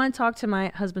will, but I want to talk to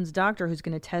my husband's doctor who's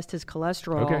going to test his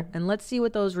cholesterol. Okay. And let's see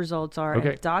what those results are.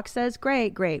 Okay. If doc says,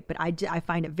 great. But I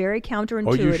find it very counterintuitive.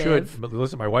 Oh, you should. But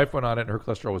listen, my wife went on it, and her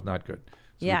cholesterol was not good.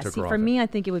 So yeah, see, for me, I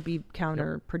think it would be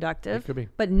counterproductive. It could be.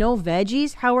 But no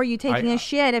veggies? How are you taking a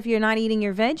shit if you're not eating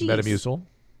your veggies? Metamucil.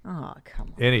 Oh,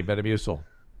 come on. Any Metamucil.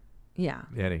 Yeah.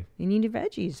 Any. You need your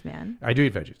veggies, man. I do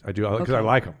eat veggies. I do because I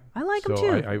like them. I like them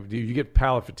too. So you get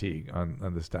palate fatigue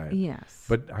on this diet. Yes.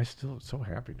 But I still so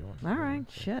happy doing it. All right.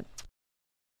 Shit.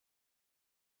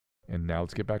 And now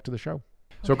let's get back to the show.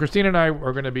 So Christina and I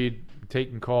are going to be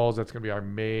taking calls. That's going to be our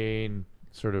main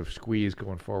sort of squeeze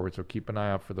going forward. So keep an eye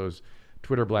out for those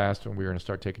Twitter blasts when we're going to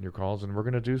start taking your calls, and we're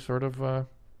going to do sort of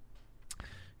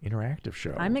interactive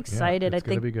show. I'm excited. Yeah, it's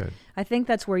going to be good. I think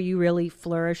that's where you really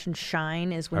flourish and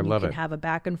shine is when you can have a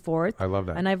back and forth. I love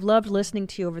that. And I've loved listening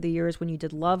to you over the years when you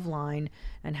did Love Line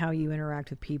and how you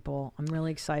interact with people. I'm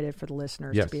really excited for the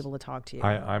listeners to be able to talk to you.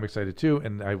 I'm excited too,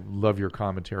 and I love your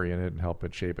commentary in it and help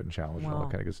it shape it and challenge and all that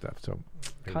kind of good stuff. So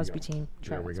Cosby team.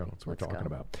 There we go. That's what we're talking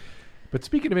about. But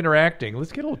speaking of interacting,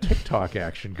 let's get a little TikTok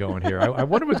action going here. I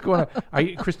wonder what's going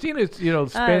on. Christina's,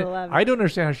 I don't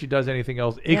understand how she does anything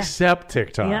else except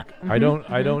TikTok. Yeah.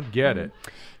 Mm-hmm. I don't get it.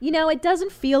 You know, it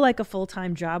doesn't feel like a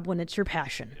full-time job when it's your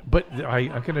passion. But I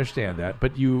can understand that.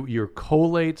 But you're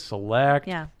collate, select,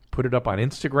 put it up on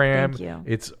Instagram. Thank you.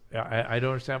 It's I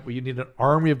don't understand. You need an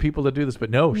army of people to do this, but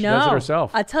no, she does it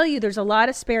herself. I tell you, there's a lot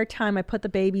of spare time. I put the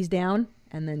babies down.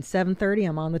 And then 7:30,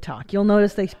 I'm on the talk. You'll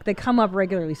notice they come up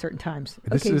regularly certain times.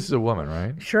 This is a woman,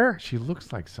 right? Sure. She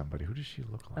looks like somebody. Who does she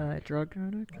look like? Drug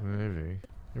addict. Maybe.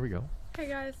 Here we go. Hey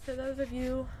guys, to those of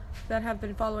you that have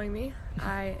been following me,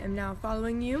 I am now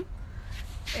following you.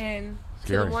 And to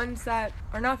Scary. the ones that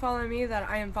are not following me, that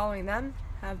I am following them,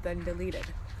 have been deleted.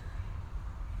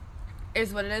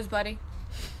 Is what it is, buddy.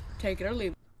 Take it or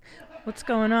leave it. What's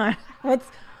going on? What's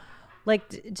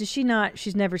like? Does she not?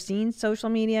 She's never seen social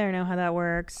media or know how that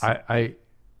works, I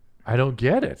don't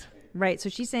get it. right? So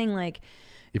she's saying like,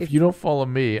 If you don't follow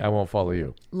me, I won't follow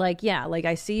you. like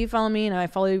I see you follow me and I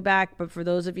follow you back, but for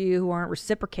those of you who aren't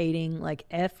reciprocating, like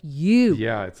F you.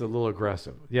 Yeah, it's a little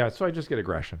aggressive. Yeah, so I just get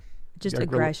aggression. Just Yeah,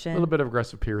 aggression. A little bit of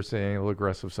aggressive piercing, a little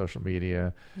aggressive social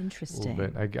media. Interesting. A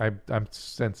little bit. I'm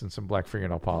sensing some black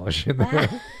fingernail polish in there.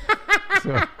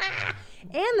 So,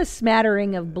 And the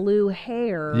smattering of blue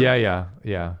hair.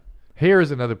 yeah. Hair is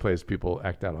another place people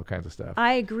act out all kinds of stuff.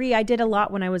 I agree. I did a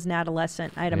lot when I was an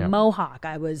adolescent. I had a Yeah. mohawk.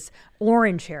 I was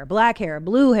orange hair, black hair,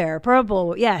 blue hair,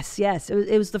 purple. Yes.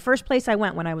 It was the first place I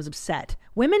went when I was upset.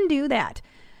 Women do that.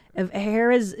 If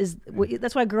hair is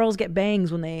that's why girls get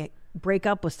bangs when they break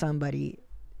up with somebody.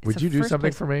 It's Would the you do first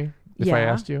something place- for me if I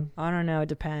asked you? I don't know. It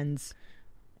depends.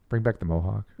 Bring back the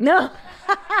mohawk. No.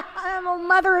 I'm a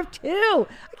mother of two.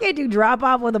 I can't do drop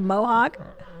off with a mohawk.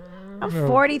 I'm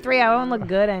 43. I won't look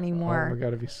good Oh, anymore. we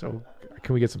got to be so.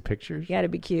 Can we get some pictures? You got to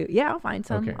be cute. Yeah, I'll find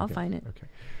some. Okay, I'll okay, find it. Okay.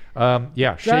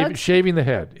 Yeah, Drugs? shaving the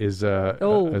head is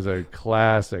Oh. a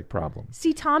classic problem.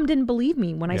 See, Tom didn't believe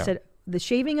me when I Yeah. said the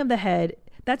shaving of the head.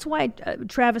 That's why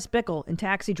Travis Bickle in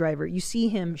Taxi Driver, you see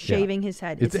him shaving his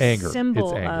head. It's a anger. symbol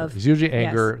It's anger. of It's usually yes.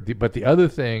 anger. But the other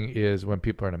thing is when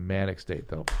people are in a manic state,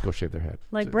 they'll go shave their head.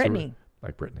 Like So- Brittany.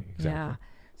 Like Brittany, exactly. Yeah.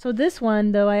 So this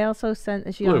one though, I also sent.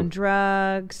 Is she Blue. on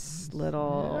drugs?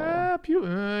 Little.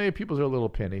 Pupils are a little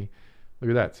pinny. Look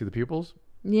at that. See the pupils?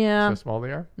 Yeah. See how small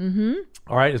they are? Mm-hmm.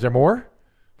 All right. Is there more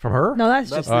from her? No, that's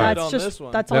That's just it that's on just this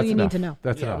one. that's all That's you enough. need to know.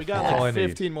 That's Yeah, enough. we got That's all I like need.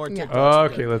 15 more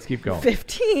TikToks. Okay, let's keep going.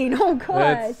 15. Oh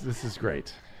gosh. This is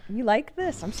great. You like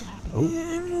this? I'm so happy.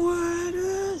 And why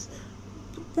does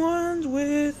the ones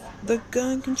with the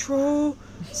gun control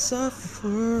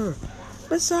suffer?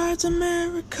 Besides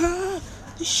America,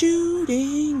 the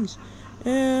shootings,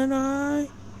 and I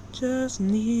just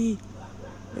need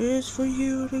is for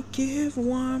you to give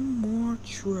one more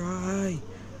try.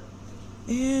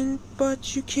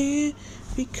 But you can't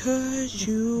because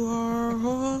you are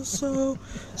also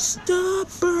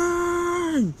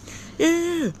stubborn.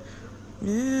 Yeah.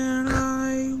 And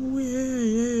I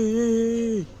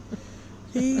wish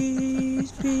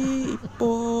these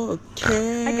people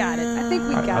can. I got it. I think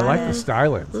we got I like it. the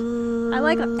stylings. I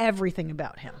like everything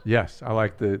about him. Yes, I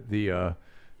like the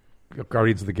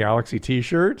Guardians of the Galaxy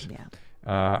T-shirt. Yeah.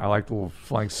 I like the little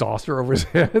flying saucer over his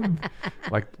head.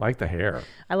 like the hair.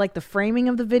 I like the framing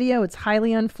of the video. It's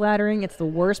highly unflattering. It's the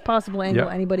worst possible angle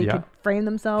Yep, anybody yep. could frame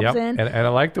themselves Yep. in. And I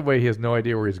like the way he has no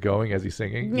idea where he's going as he's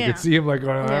singing. You Yeah. can see him like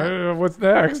going, Yeah. I don't know what's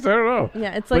next. I don't know.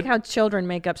 Yeah, it's like But- how children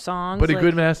make up songs. But a like,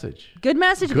 good message. good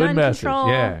message, Good gun message. control.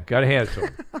 Yeah, got to hand it to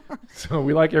him. So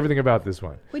we like everything about this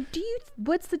one. Wait,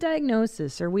 what's the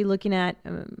diagnosis? Are we looking at?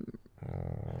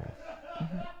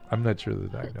 I'm not sure of the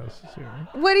diagnosis here.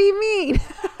 What do you mean?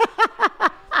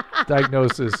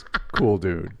 Diagnosis, cool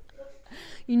dude.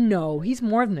 You know, he's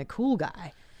more than a cool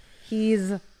guy.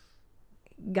 He's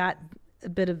got a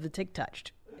bit of the tick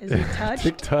touched. Is he touched?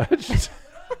 Tick touched.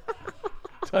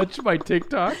 Touched by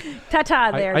TikTok.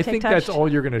 Ta-ta there, I tick think touched. that's all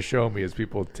you're going to show me is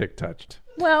people tick touched.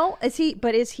 Well, is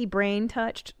he brain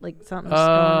touched? Like something's going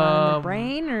on in the Um,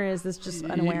 brain, or is this just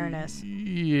an awareness?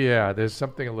 Yeah, there's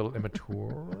something a little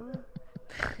immature.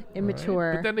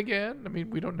 Immature. But then again, I mean,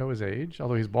 we don't know his age,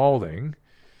 although he's balding.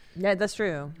 Yeah, that's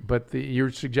true. But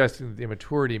you're suggesting that the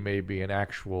immaturity may be an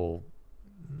actual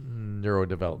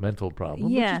neurodevelopmental problem,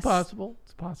 which Yes. is possible.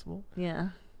 It's possible. Yeah.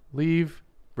 Leave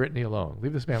Brittany alone.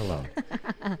 Leave this man alone.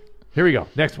 Here we go.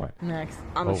 Next one. Next.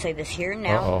 I'm gonna Oh. say this here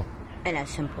now, Uh-oh. and as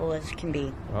simple as can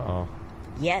be. Uh-oh.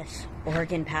 Yes,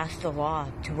 Oregon passed a law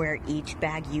to where each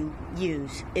bag you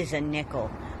use is a nickel,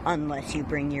 unless you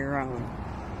bring your own.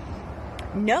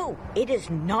 No, it is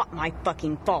not my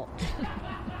fucking fault.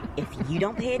 If you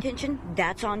don't pay attention,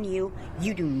 that's on you.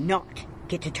 You do not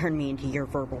get to turn me into your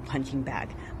verbal punching bag.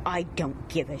 I don't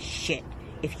give a shit.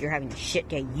 If you're having a shit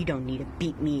day, you don't need to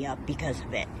beat me up because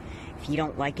of it. If you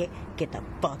don't like it, get the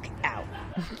fuck out.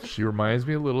 She reminds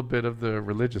me a little bit of the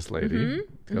religious lady.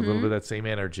 Mm-hmm. A little bit of that same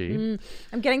energy.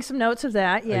 I'm getting some notes of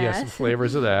that. Yeah, Yes. some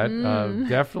flavors of that.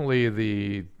 Definitely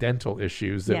the dental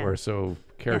issues that Yeah. were so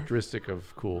characteristic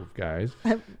of cool guys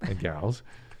and gals.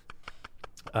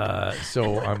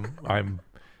 So I'm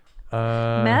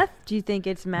Meth? Do you think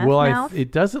it's meth well, mouth?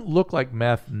 it doesn't look like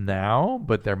meth now,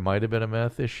 but there might have been a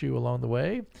meth issue along the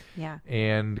way. Yeah.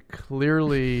 And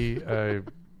clearly,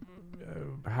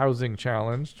 housing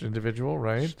challenged individual,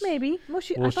 right? Maybe. Well,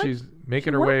 I thought she's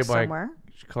making she her way works by somewhere.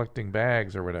 collecting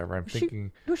bags or whatever. I'm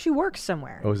thinking. She works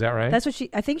somewhere. Oh, is that right? That's what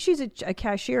I think she's a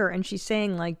cashier, and she's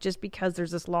saying like just because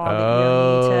there's this law that you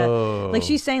need to, like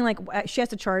she's saying like she has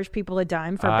to charge people a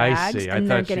dime for bags, I see. and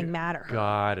they're getting mad at her.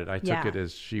 Got it. I took it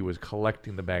as she was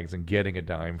collecting the bags and getting a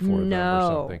dime for them or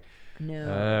something.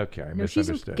 No. Okay, I she's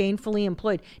misunderstood. gainfully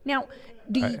employed. Now,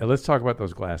 let's talk about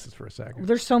those glasses for a second.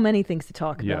 There's so many things to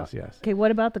talk about. Yes. Okay, what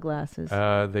about the glasses?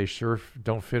 They sure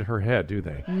don't fit her head, do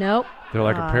they? Nope. They're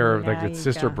like a pair of like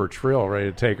Sister Bertrille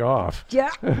ready to take off.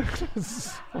 Yeah.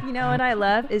 You know what I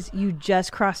love is you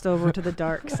just crossed over to the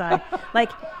dark side. Like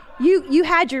you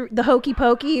had the hokey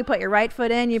pokey. You put your right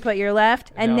foot in, you put your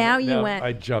left, and now you went.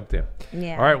 I jumped in.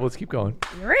 Yeah. All right, well, let's keep going.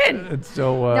 You're in. And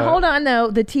so now hold on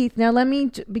though. The teeth. Now let me,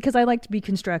 because I like to be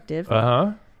constructive.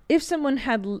 If someone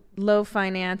had low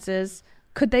finances,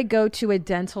 could they go to a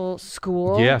dental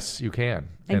school? Yes, you can.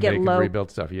 And get they can rebuild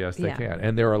stuff. Yes, they can.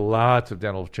 And there are lots of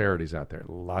dental charities out there.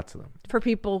 Lots of them. For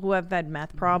people who have had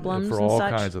meth problems for and all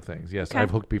such? Kinds of things. Yes, Okay.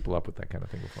 I've hooked people up with that kind of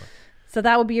thing before. So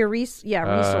that would be a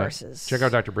resources. Check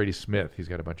out Dr. Brady Smith. He's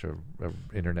got a bunch of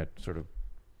internet sort of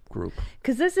group.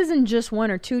 Because this isn't just one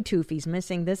or two toofies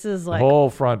missing. This is like... The whole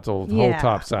frontal, the whole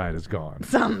top side is gone.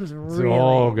 Something's really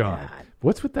all gone. bad.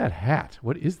 What's with that hat?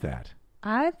 What is that?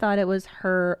 I thought it was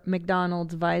her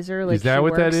McDonald's visor. Like is that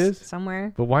what that is?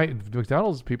 Somewhere. But why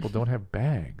McDonald's people don't have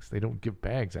bags? They don't give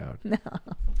bags out. No.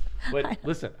 But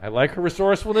listen, I like her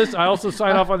resourcefulness. I also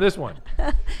sign off on this one.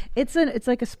 It's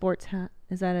like a sports hat.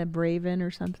 Is that a Braven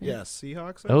or something? Yes,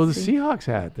 Seahawks. Oh, the Seahawks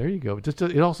hat. There you go.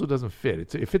 It also doesn't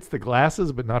fit. It fits the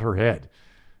glasses, but not her head.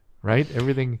 Right?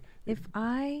 Everything. If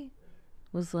I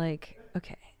was like,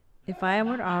 okay, if I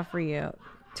were to offer you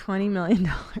 $20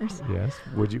 million. Yes.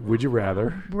 Would you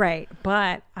rather? Right.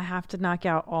 But I have to knock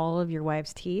out all of your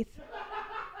wife's teeth.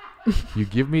 You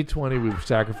give me 20, we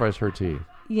sacrifice her teeth.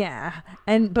 Yeah.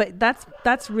 But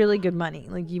that's really good money.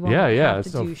 Like you won't have to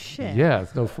do shit. Yeah,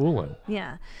 it's no fooling.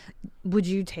 Yeah. Would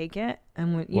you take it?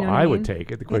 And well, I would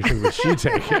take it. The question is, would she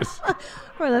take it? All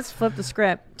right, let's flip the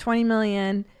script. $20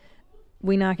 million.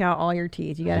 We knock out all your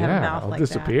teeth. You gotta have a mouth like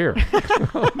disappear.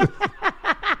 that.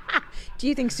 Do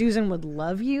you think Susan would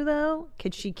love you though?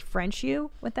 Could she French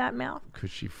you with that mouth? Could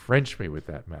she French me with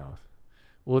that mouth?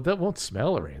 Well, that won't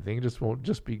smell or anything. It just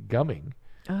won't be gumming.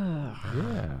 Oh.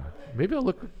 Yeah. Maybe I'll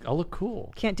look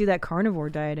cool. Can't do that carnivore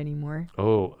diet anymore.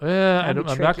 Oh,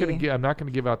 I'm not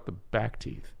gonna give out the back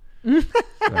teeth.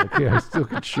 Okay, I still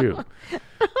can chew.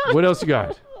 What else you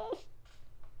got?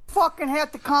 Fucking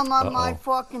have to come on my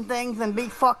fucking things and be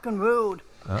fucking rude.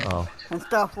 And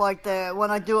stuff like that when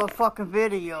I do a fucking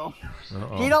video.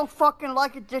 If you don't fucking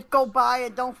like it, just go by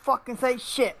and don't fucking say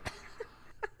shit.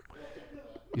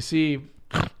 You see,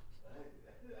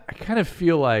 I kind of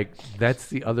feel like that's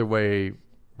the other way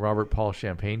Robert Paul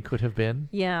Champagne could have been.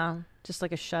 Yeah, just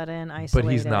like a shut-in, isolated.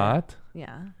 But he's not.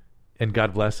 Yeah. And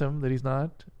God bless him that he's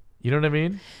not. You know what I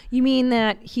mean? You mean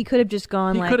that he could have just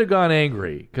gone He could have gone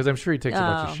angry, because I'm sure he takes a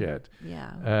bunch of shit.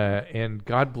 Yeah. And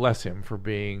God bless him for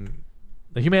being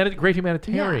a great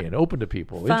humanitarian, open to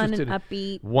people. Fun interested and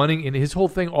upbeat. Wanting, in his whole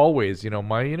thing always,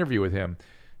 my interview with him,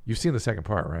 you've seen the second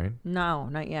part, right? No,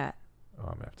 not yet. Oh,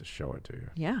 I'm going to have to show it to you.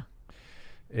 Yeah.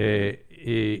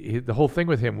 The whole thing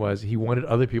with him was he wanted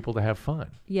other people to have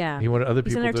fun. Yeah. He wanted other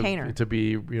He's people an entertainer. to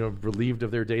be relieved of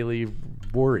their daily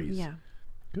worries. Yeah.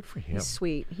 Good for him. He's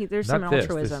sweet. There's Not some this.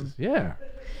 altruism. Yeah.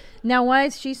 Now, why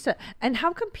is she so... And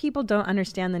how come people don't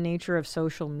understand the nature of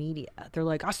social media? They're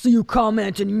like, I see your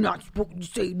comments and you're not supposed to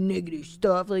say negative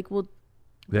stuff. Like, well...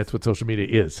 That's what social media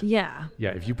is. Yeah.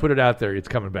 Yeah, if you put it out there, it's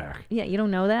coming back. Yeah, you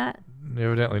don't know that?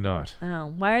 Evidently not. Oh,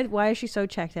 why is she so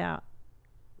checked out?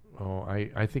 Oh,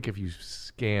 I think if you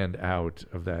scanned out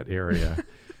of that area,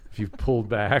 if you pulled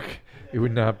back, it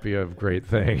would not be a great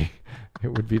thing. It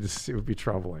would be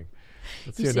troubling.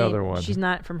 Let's see another one. She's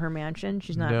not from her mansion.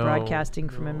 She's not broadcasting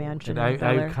from a mansion. And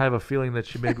I have a feeling that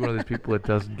she may be one of those people that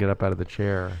doesn't get up out of the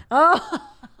chair. Oh,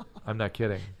 I'm not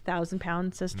kidding.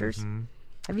 1,000-Pound Sisters. Mm-hmm.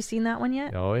 Have you seen that one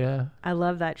yet? Oh yeah. I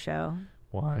love that show.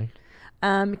 Why?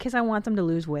 Because I want them to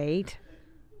lose weight.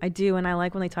 I do, and I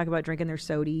like when they talk about drinking their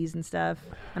sodies and stuff.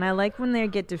 And I like when they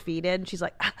get defeated. She's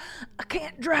like, I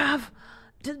can't drive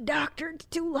to the doctor. It's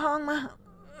too long.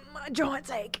 My joints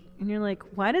ache. And you're like,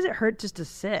 why does it hurt just to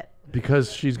sit?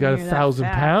 Because she's got 1,000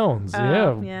 pounds,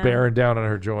 bearing down on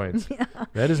her joints. Yeah.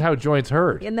 That is how joints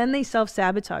hurt. And then they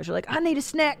self-sabotage. You're like, I need a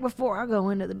snack before I go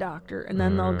into the doctor. And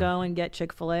then they'll go and get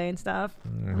Chick-fil-A and stuff.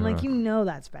 I'm like,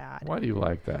 that's bad. Why do you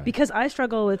like that? Because I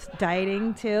struggle with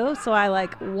dieting too. So I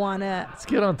want to... Let's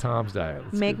get on Tom's diet.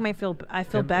 I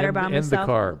feel better about myself. And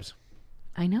the carbs.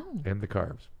 I know. And the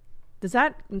carbs. Does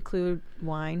that include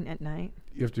wine at night?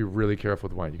 You have to be really careful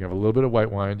with wine. You can have a little bit of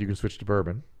white wine. You can switch to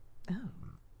bourbon. Oh.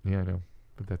 Yeah, I know.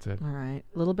 But that's it. All right.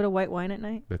 A little bit of white wine at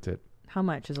night? That's it. How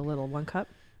much is a little? 1 cup?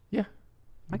 Yeah.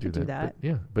 I could do that.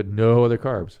 But no other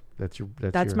carbs. That's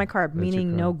my carb,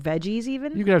 meaning no veggies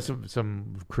even? You can have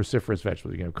some cruciferous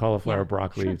vegetables. You can have cauliflower,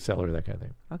 broccoli, celery, that kind of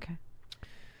thing. Okay.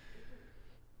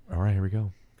 All right, here we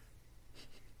go.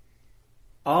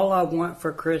 All I want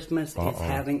for Christmas is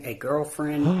having a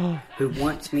girlfriend who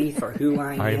wants me for who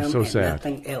I am so and sad.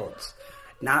 nothing else.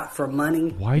 Not for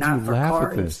money, Why do not you for laugh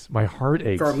cards, at this? My heart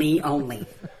aches. for me only.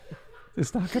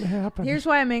 It's not going to happen. Here's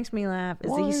why it makes me laugh.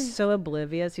 Is Why? he's so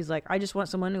oblivious. He's like, I just want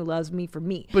someone who loves me for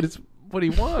me. But it's what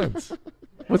he wants.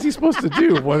 What's he supposed to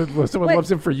do? Someone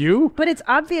loves him for you? But it's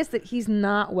obvious that he's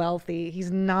not wealthy. He's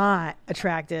not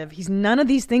attractive. He's none of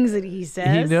these things that he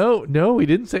says. No, he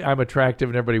didn't say I'm attractive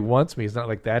and everybody wants me. He's not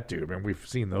like that dude. I mean, we've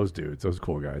seen those dudes, those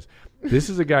cool guys. This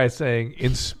is a guy saying,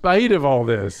 in spite of all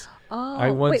this, I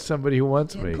want somebody who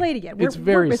wants me. Play it again. It's we're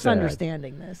very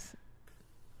misunderstanding this.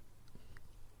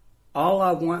 All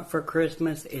I want for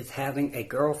Christmas is having a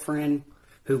girlfriend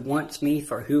who wants me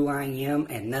for who I am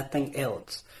and nothing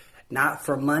else. Not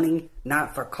for money,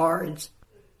 not for cards,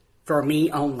 for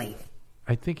me only.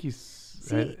 I think he's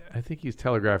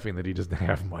telegraphing that he doesn't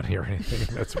have money or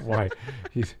anything. That's why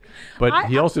But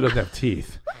he also doesn't have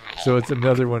teeth, so it's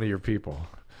another one of your people.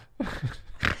 I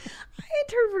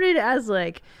interpret it as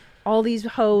like all these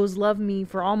hoes love me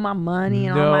for all my money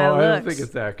and all my looks. No, I don't think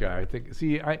it's that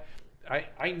guy.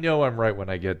 I know I'm right when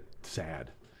I get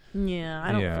sad. Yeah,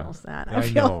 I don't feel sad. I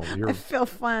feel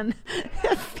fun.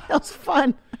 It feels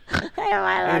fun. Hey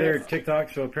there, TikTok.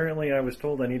 So apparently I was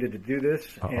told I needed to do this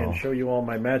and show you all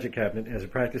my magic cabinet as a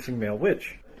practicing male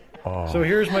witch. So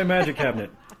here's my magic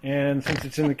cabinet. And since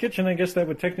it's in the kitchen, I guess that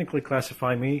would technically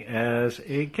classify me as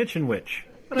a kitchen witch.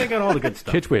 But I got all the good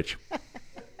stuff. Kitchen witch.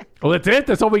 Well, that's it?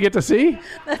 That's all we get to see?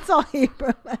 That's all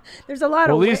there's a lot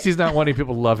Well, of at least he's not wanting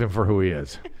people to love him for who he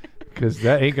is. Because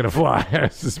that ain't going to fly, I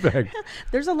suspect.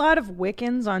 There's a lot of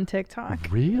Wiccans on TikTok.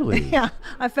 Really? Yeah.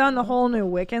 I found the whole new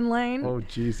Wiccan lane. Oh,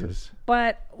 Jesus.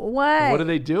 But what? What are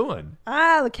they doing?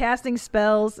 The casting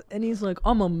spells. And he's like,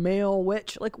 I'm a male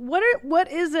witch. Like,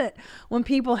 what is it when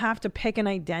people have to pick an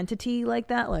identity like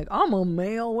that? Like, I'm a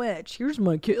male witch. Here's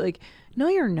my kid. Like, no,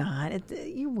 you're not.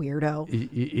 You weirdo.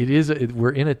 It is.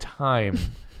 We're in a time.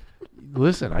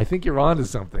 Listen, I think you're onto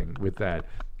something with that.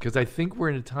 Because I think we're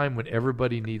in a time when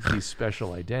everybody needs these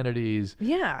special identities.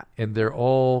 Yeah. And they're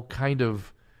all kind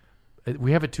of,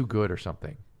 we have it too good or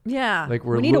something. Yeah. Like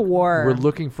we need a war. We're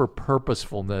looking for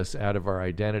purposefulness out of our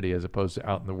identity as opposed to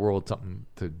out in the world something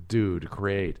to do, to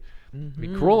create. Mm-hmm. I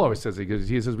mean, Kroll always says it because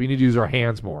he says we need to use our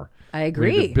hands more. I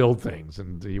agree. We need to build things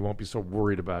and you won't be so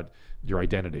worried about your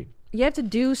identity. You have to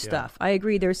do stuff. Yeah. I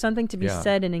agree. There's something to be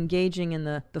said in engaging in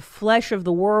the flesh of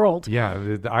the world. Yeah,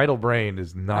 the idle brain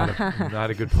is not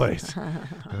a good place.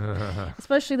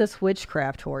 Especially this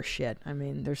witchcraft horse shit. I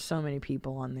mean, there's so many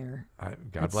people on there.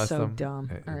 God bless so them. Dumb.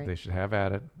 They should have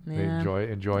at it. Yeah. They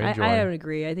enjoy. I don't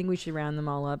agree. I think we should round them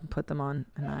all up and put them on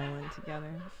an island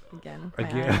together again.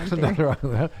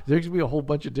 There should be a whole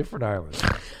bunch of different islands.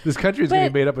 This country is going to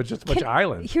be made up of just a bunch of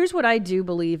islands. Here's what I do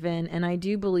believe in, and I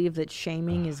do believe that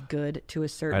shaming is good to a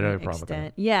certain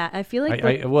extent. Yeah, I feel like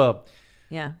I don't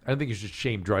think you should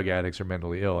shame drug addicts or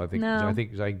mentally ill. I think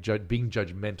being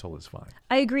judgmental is fine.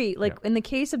 I agree. Like in the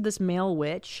case of this male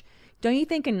witch, don't you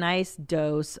think a nice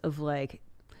dose of like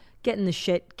getting the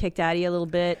shit kicked out of you a little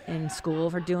bit in school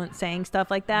for saying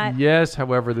stuff like that? Yes,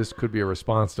 however, this could be a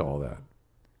response to all that.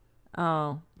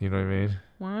 Oh. You know what I mean?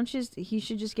 Why don't he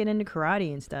should just get into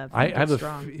karate and stuff. I have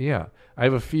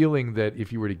a feeling that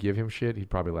if you were to give him shit, he'd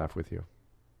probably laugh with you.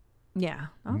 Yeah.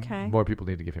 Okay. More people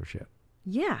need to give him shit.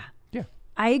 Yeah. Yeah.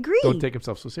 I agree. Don't take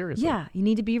himself so seriously. Yeah. You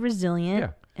need to be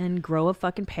resilient and grow a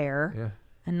fucking pair. Yeah.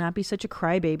 And not be such a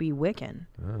crybaby Wiccan.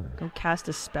 Go cast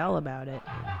a spell about it.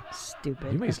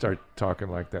 Stupid. You may start talking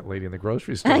like that lady in the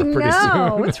grocery store I pretty know.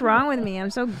 soon. What's wrong with me? I'm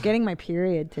so getting my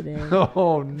period today.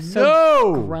 Oh,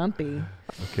 so grumpy.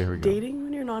 Okay, here we go. Dating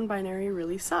when you're non-binary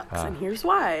really sucks, and here's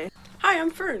why. Hi, I'm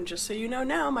Fern. Just so you know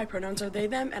now, my pronouns are they,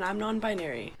 them, and I'm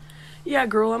non-binary. Yeah,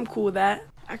 girl, I'm cool with that.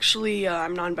 Actually,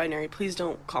 I'm non-binary. Please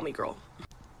don't call me girl.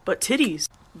 But titties.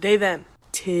 They, them.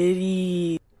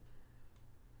 Titties.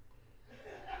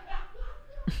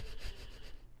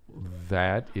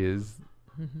 That is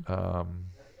the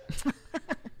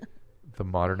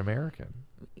modern American.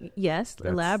 Yes,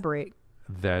 elaborate.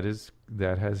 That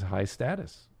has high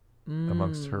status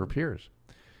amongst her peers.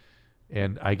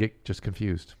 And I get just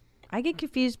confused. I get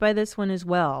confused by this one as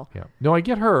well. Yeah. No, I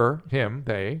get her, him,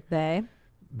 they. They.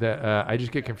 that I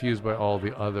just get confused by all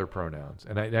the other pronouns,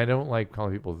 and I don't like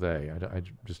calling people they. I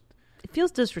just It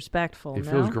feels disrespectful. it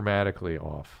feels grammatically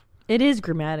off. It is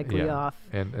grammatically off.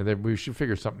 And then we should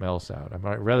figure something else out. I'd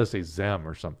rather say Zem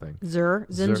or something.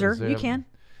 Zimzer. You can.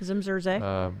 Zimzer, Zay.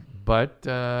 But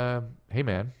hey,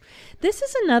 man. This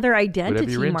is another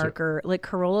identity marker, like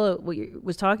Carolla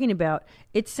was talking about.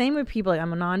 It's same with people. Like,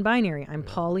 I'm a non-binary. I'm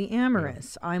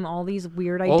polyamorous. I'm all these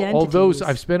weird identities. All those,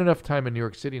 I've spent enough time in New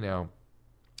York City now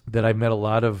that I've met a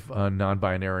lot of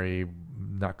non-binary,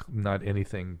 not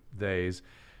anything days,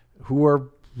 who are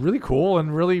really cool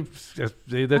and really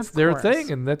that's their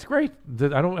thing, and that's great.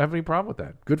 I don't have any problem with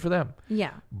that. Good for them.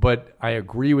 Yeah. But I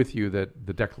agree with you that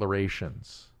the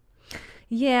declarations.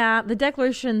 Yeah, the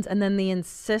declarations, and then the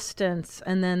insistence,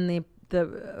 and then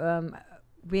the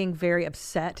being very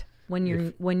upset when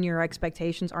your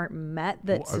expectations aren't met.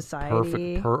 That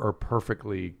society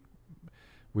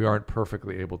we aren't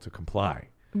perfectly able to comply.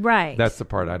 Right. That's the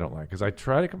part I don't like, because I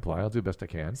try to comply. I'll do the best I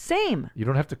can. Same. You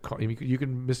don't have to call. You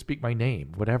can misspeak my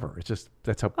name, whatever. It's just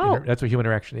that's what human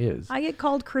interaction is. I get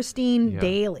called Christine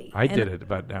daily. I did it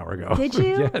about an hour ago. Did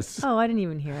you? Yes. Oh, I didn't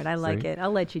even hear it. I like it.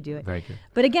 I'll let you do it. Thank you.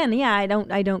 But again, I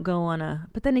don't go on a.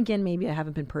 But then again, maybe I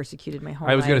haven't been persecuted my whole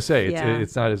life. I was going to say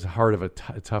it's not as hard of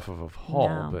tough of a haul,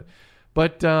 No.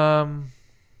 but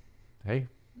hey.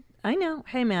 I know.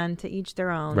 Hey, man, to each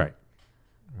their own. Right.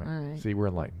 All right. See, we're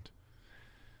enlightened.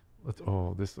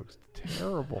 This looks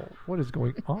terrible. What is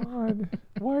going on?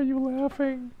 Why are you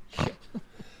laughing?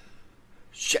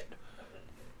 Shit.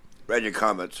 Read your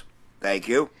comments. Thank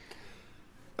you.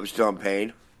 I'm still in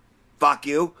pain. Fuck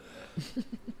you.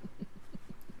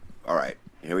 All right,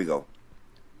 here we go.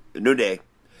 A new day.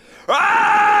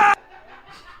 Ah!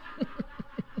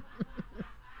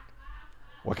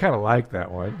 Well, I kind of like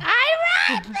that one.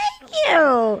 Thank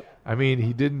you. I mean,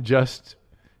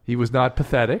 he was not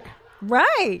pathetic.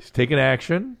 Right. He's taking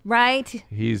action. Right.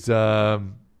 He's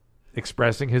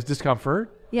expressing his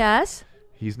discomfort. Yes.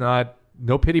 He's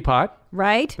no pity pot.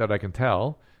 Right. That I can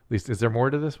tell. At least, is there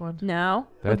more to this one? No.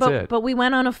 That's it. But we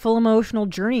went on a full emotional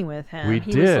journey with him.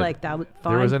 He was like, that was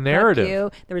fine. There was a narrative. Fuck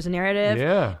you. There was a narrative.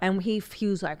 Yeah. And he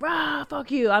was like, rah, fuck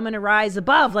you. I'm going to rise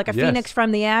above like a phoenix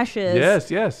from the ashes.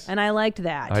 Yes, yes. And I liked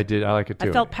that. I did. I like it too.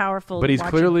 I felt powerful. But he's watching.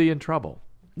 clearly in trouble.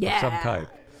 Yeah. Of some type.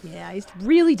 Yeah, he's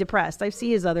really depressed. I see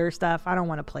his other stuff. I don't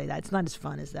want to play that. It's not as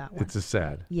fun as that one. It's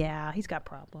sad. Yeah, he's got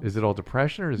problems. Is it all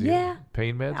depression, or is he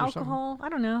pain meds alcohol? or something? I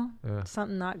don't know. Yeah.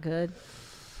 Something not good.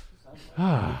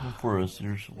 Looking for a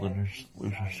serious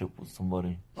relationship with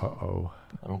somebody. Uh-oh.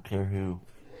 I don't care who.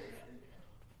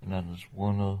 And I just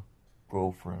want a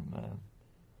girlfriend, man.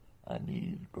 I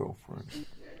need a girlfriend.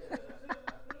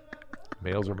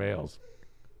 Males are males.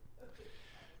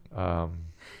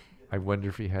 I wonder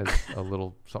if he has a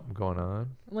little something going on.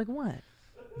 Like what?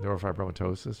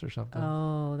 Neurofibromatosis or something.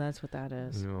 Oh, that's what that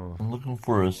is. Yeah. I'm looking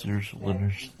for a serious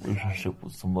relationship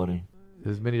with somebody.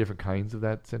 There's many different kinds of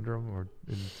that syndrome.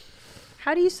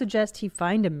 How do you suggest he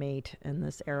find a mate in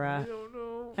this era? I don't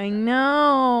know. I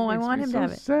know. I want him to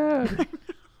have it. Sad.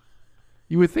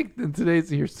 You would think in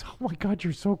today's years, oh my God,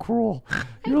 you're so cruel.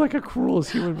 You're like a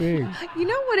cruelest human being. You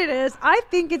know what it is? I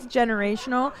think it's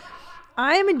generational.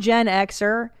 I am a Gen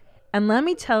Xer, and let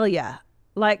me tell you,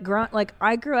 like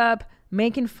I grew up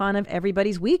making fun of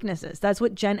everybody's weaknesses. That's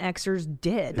what Gen Xers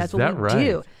did. That's what we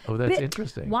do. Oh, that's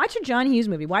interesting. Watch a John Hughes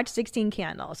movie. Watch 16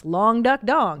 Candles. Long Duck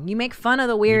Dong. You make fun of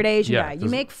the weird Asian guy. You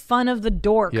make fun of the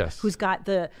dork who's got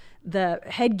the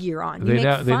headgear on.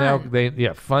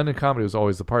 Fun and comedy was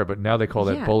always the part, but now they call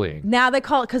that bullying. Now they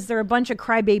call it, because they're a bunch of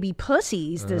crybaby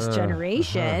pussies, this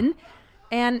generation.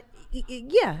 And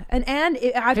and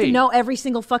I have to know every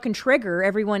single fucking trigger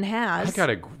everyone has. I got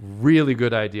a really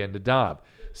good idea in the job.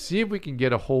 See if we can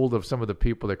get a hold of some of the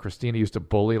people that Christina used to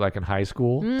bully, like in high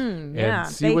school, and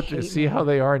see how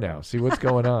they are now. See what's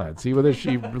going on. See whether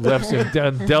she left some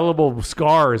indelible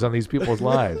scars on these people's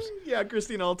lives. Yeah,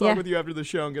 Christina, I'll talk with you after the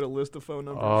show and get a list of phone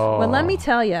numbers. Oh. Well, let me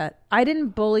tell you, I didn't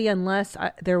bully unless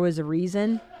there was a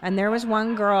reason. And there was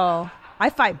one girl. I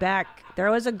fight back.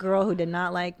 There was a girl who did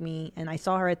not like me, and I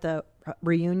saw her at the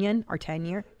reunion, our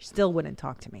 10-year. She still wouldn't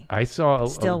talk to me. I saw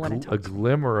a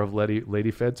glimmer of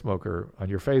Lady Fed Smoker on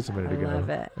your face a minute ago. I love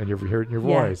it. And you're hearing your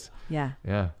voice. Yeah.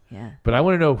 But I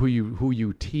want to know who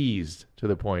you teased to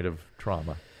the point of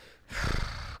trauma.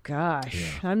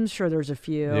 Gosh, I'm sure there's a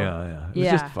few. Yeah. It was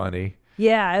just funny.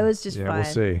 Yeah, it was just fun. We'll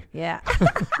see. Yeah.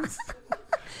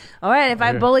 All right, if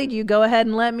I bullied you, go ahead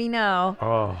and let me know.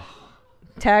 Oh.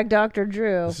 Tag Dr.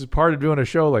 Drew. This is part of doing a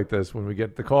show like this when we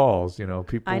get the calls.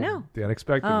 People. I know. The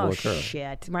unexpected will occur. Oh,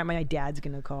 shit. My dad's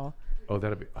going to call. Oh,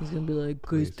 that'll be. He's going to be like,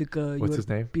 Christica, what's his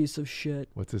name? Piece of shit.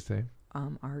 What's his name?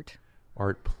 Art.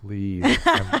 Art, please.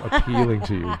 I'm appealing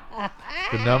to you.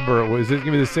 The number, is it going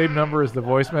to be the same number as the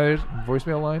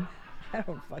voicemail line? I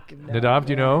don't fucking know. Nadav,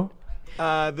 do you know?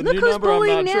 The Look new who's number, I'm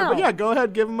bullying not sure. now. But yeah, go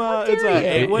ahead, give him it's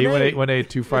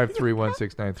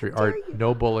 818-253-1693. Art,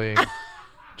 no bullying.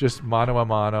 Just mano a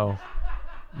mano.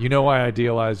 You know I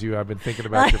idealize you. I've been thinking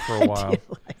about you for a while.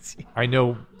 I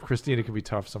know Christina can be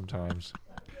tough sometimes.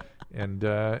 And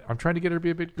I'm trying to get her to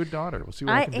be a good daughter. We'll see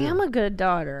what I can do. I am a good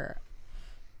daughter.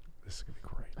 This is going to be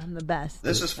great. I'm the best.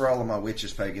 This is for all of my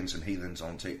witches, pagans, and heathens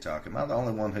on TikTok. Am I the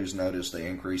only one who's noticed the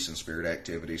increase in spirit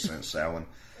activity since Samhain?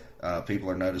 People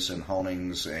are noticing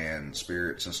hauntings and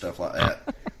spirits and stuff like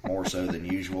that more so than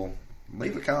usual.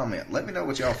 Leave a comment. Let me know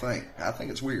what y'all think. I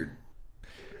think it's weird.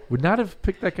 Would not have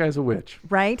picked that guy as a witch.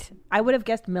 Right? I would have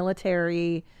guessed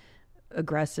military,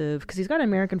 aggressive, because he's got an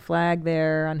American flag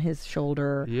there on his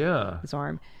shoulder. Yeah. His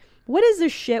arm. What is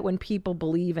this shit when people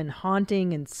believe in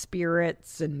haunting and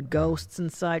spirits and ghosts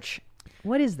and such?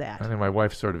 What is that? I think my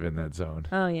wife's sort of in that zone.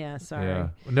 Oh, yeah. Sorry. Yeah.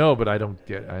 No, but I don't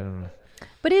know.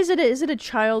 But is it a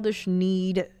childish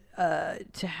need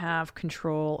to have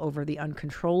control over the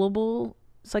uncontrollable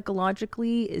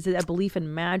psychologically? Is it a belief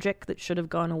in magic that should have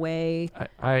gone away?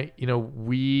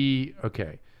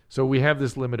 Okay. So we have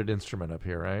this limited instrument up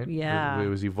here, right? Yeah. It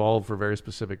was evolved for very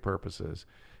specific purposes.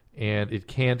 And it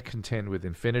can't contend with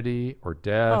infinity or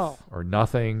death or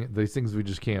nothing. These things we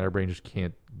just can't, our brain just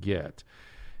can't get.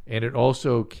 And it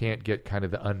also can't get kind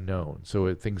of the unknown.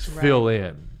 So things fill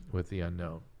in with the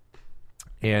unknown.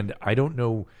 And I don't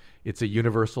know, it's a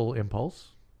universal impulse,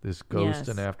 this ghost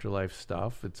and afterlife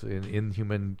stuff. It's in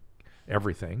human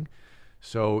everything.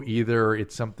 So either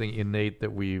it's something innate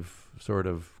that we've sort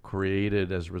of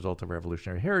created as a result of our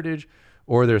evolutionary heritage,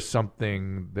 or there's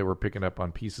something that we're picking up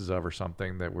on pieces of or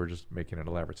something that we're just making an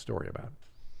elaborate story about.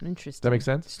 Interesting. Does that make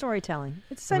sense? Storytelling.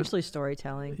 It's essentially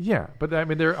storytelling. Yeah, but I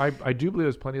mean, I do believe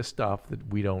there's plenty of stuff that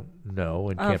we don't know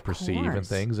and can't perceive and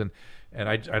things, and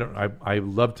I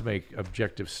love to make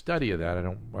objective study of that.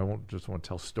 I won't just want to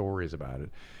tell stories about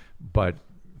it, but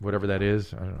whatever that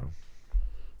is, I don't know.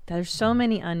 There's so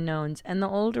many unknowns, and the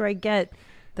older I get,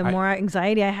 the more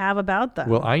anxiety I have about them.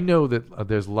 Well, I know that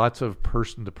there's lots of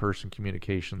person-to-person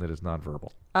communication that is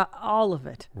nonverbal. All of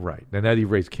it. Right. And now that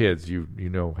you've raised kids, you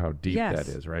know how deep that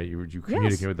is, right? You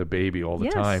communicate with the baby all the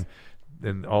time.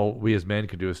 And all we as men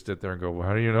can do is sit there and go, well,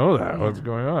 how do you know that? What's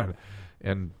going on?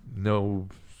 And I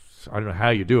don't know how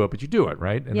you do it, but you do it,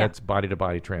 right? And that's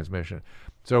body-to-body transmission.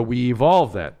 So we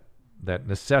evolved that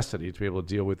necessity to be able to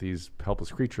deal with these helpless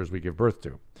creatures we give birth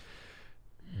to.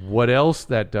 What else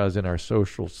that does in our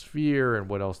social sphere and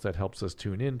what else that helps us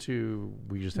tune into,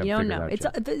 we just haven't figured out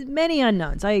yet. It's many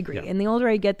unknowns, I agree. And the older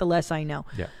I get, the less I know.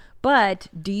 Yeah. But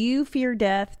do you fear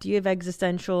death? Do you have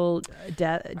existential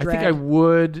dread? I think I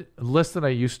would, less than I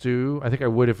used to. I think I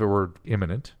would if it were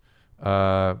imminent.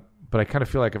 But I kind of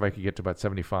feel like if I could get to about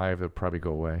 75, it would probably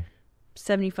go away.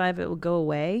 75, it will go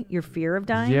away? Your fear of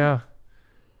dying? Yeah.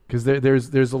 Because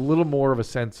there's a little more of a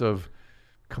sense of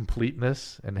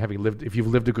completeness, and if you've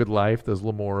lived a good life, there's a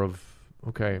little more of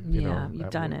you've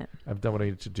done it. I've done what I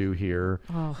need to do here,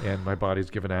 and my body's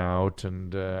given out,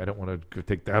 and I don't want to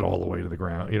take that all the way to the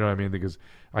ground. You know what I mean? Because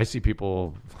I see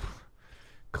people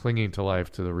clinging to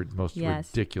life to the most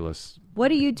ridiculous. What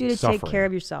do you do to suffering. take care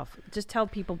of yourself? Just tell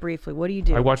people briefly. What do you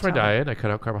do? I watch my diet. I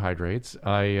cut out carbohydrates.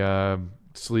 I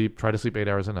try to sleep 8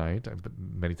 hours a night. But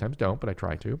many times don't, but I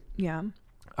try to. Yeah.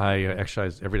 I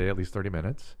exercise every day at least 30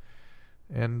 minutes.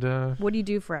 And what do you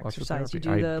do for exercise? You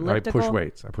do the elliptical? I push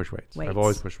weights. I've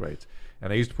always pushed weights.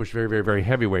 And I used to push very, very, very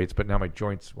heavy weights, but now my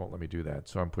joints won't let me do that.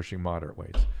 So I'm pushing moderate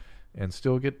weights and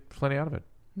still get plenty out of it.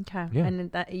 Okay. Yeah.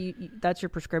 And that's your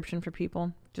prescription for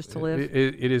people, just to live?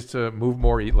 It is to move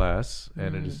more, eat less.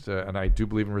 And it is and I do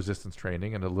believe in resistance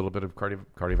training and a little bit of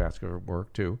cardiovascular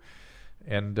work too.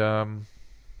 And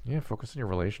focus on your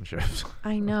relationships.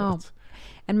 I know.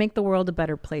 And make the world a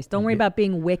better place. Don't worry about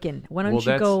being Wiccan. Why don't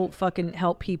you go fucking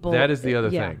help people? That is the other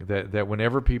thing. That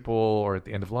whenever people are at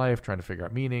the end of life trying to figure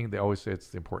out meaning, they always say it's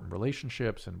the important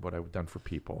relationships and what I've done for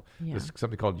people. Yeah. There's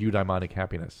something called eudaimonic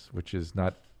happiness, which is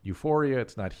not euphoria.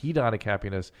 It's not hedonic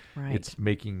happiness. Right. It's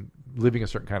living a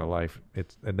certain kind of life.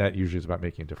 And that usually is about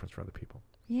making a difference for other people.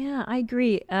 Yeah, I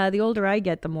agree. The older I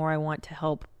get, the more I want to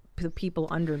help the people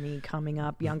under me coming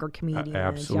up, younger comedians,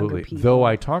 absolutely. Younger people. Though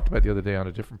I talked about the other day on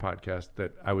a different podcast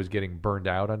that I was getting burned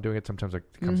out on doing it. Sometimes it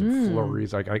comes in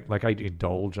flurries. I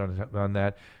indulge on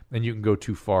that, and you can go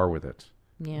too far with it.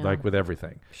 Yeah. Like with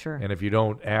everything. Sure. And if you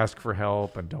don't ask for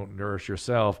help and don't nourish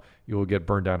yourself, you will get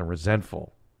burned out and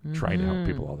resentful trying to help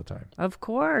people all the time. Of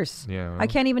course. Yeah. Well, I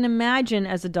can't even imagine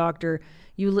as a doctor,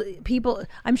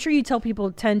 I'm sure you tell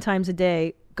people 10 times a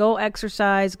day, go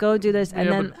exercise, go do this, and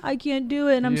then I can't do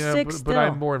it, and I'm sick still. But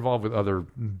I'm more involved with other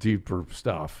deeper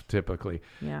stuff typically.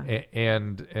 Yeah.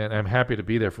 And I'm happy to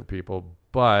be there for people,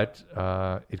 but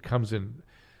it comes in.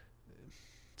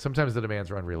 Sometimes the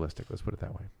demands are unrealistic. Let's put it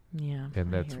that way. Yeah.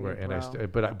 And that's where,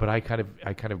 but I kind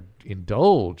of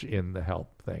indulge in the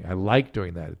help thing. I like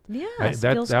doing that. Yeah, it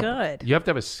feels good. You have to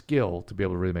have a skill to be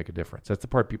able to really make a difference. That's the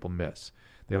part people miss.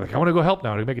 They're like, I want to go help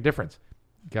now to make a difference.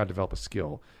 You got to develop a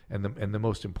skill, and the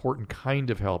most important kind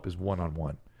of help is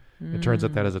one-on-one. It turns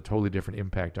out that has a totally different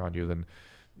impact on you than,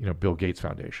 Bill Gates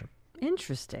Foundation.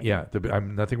 Interesting. Yeah,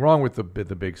 I'm nothing wrong with the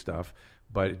big stuff,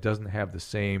 but it doesn't have the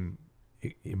same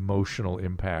emotional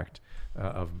impact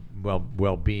of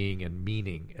well-being and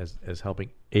meaning as helping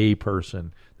a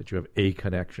person that you have a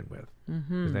connection with.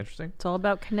 Mm-hmm. Isn't that interesting? It's all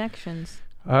about connections.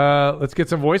 Let's get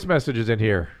some voice messages in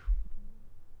here.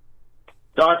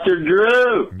 Dr.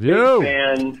 Drew, Yo. big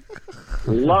fan.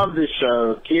 Love the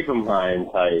show. Keep them high and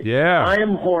tight. Yeah. I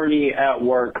am horny at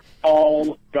work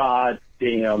all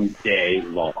goddamn day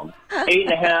long.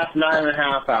 8.5,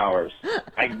 9.5 hours.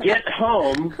 I get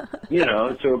home,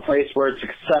 to a place where it's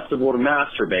acceptable to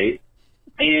masturbate,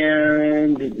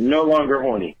 and no longer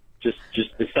horny. Just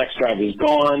the sex drive is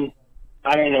gone.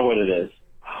 I don't know what it is.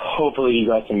 Hopefully you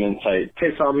got some insight.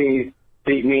 Piss on me,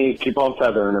 beat me, keep on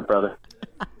feathering it, brother.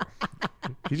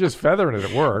 He's just feathering it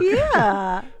at work.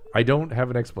 Yeah. I don't have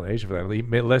an explanation for that,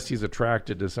 unless he's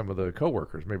attracted to some of the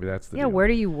coworkers. Maybe that's the deal. Where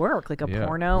do you work? Like a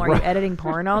porno? Are you editing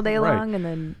porn all day long? And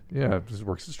then just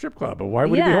works at a strip club. But why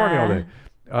would he be horny all day?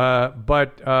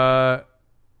 But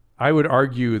I would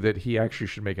argue that he actually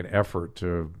should make an effort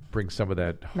to bring some of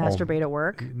that home. Masturbate at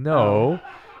work? No.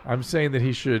 I'm saying that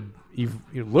he should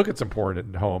look at some porn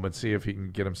at home and see if he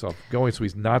can get himself going so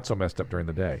he's not so messed up during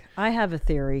the day. I have a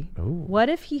theory. Ooh. What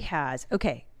if he has...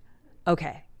 Okay.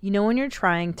 When you're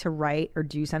trying to write or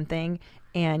do something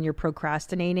and you're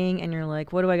procrastinating and you're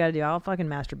like, what do I got to do? I'll fucking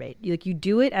masturbate. You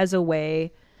do it as a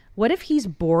way. What if he's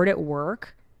bored at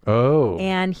work? Oh.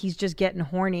 And he's just getting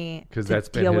horny to that's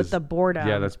deal with the boredom.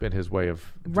 Yeah, that's been his way of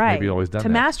maybe always done to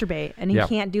that. masturbate. And he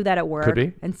can't do that at work. Could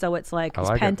be. And so it's like he's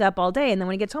like pent up all day. And then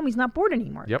when he gets home, he's not bored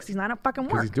anymore. Yep. Because he's not at fucking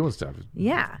work. Because he's doing stuff.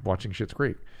 Yeah. Watching Schitt's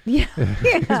Creek. Yeah.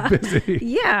 He's busy.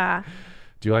 Yeah.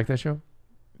 Do you like that show?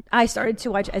 I started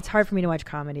to watch. It's hard for me to watch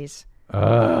comedies. I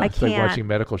can't. It's like watching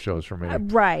medical shows for me.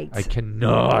 Right. I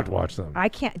cannot watch them. I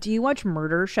can't. Do you watch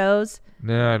murder shows?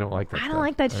 No, I don't like that. I don't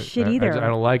like that shit either. I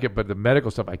don't like it, but the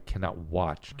medical stuff I cannot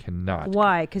watch. Cannot.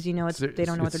 Why? Because they don't know what they're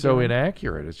doing. It's so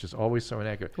inaccurate. It's just always so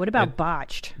inaccurate. What about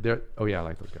Botched? Oh yeah, I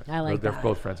like those guys. I like They're that.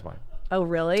 both friends of mine. Oh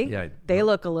really? Yeah. They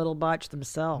look a little botched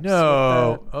themselves.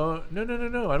 No.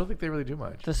 No. I don't think they really do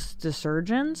much. The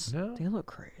surgeons? No. they look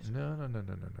crazy. No.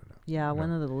 Yeah, No.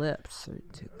 one of the lips.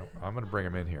 I'm gonna bring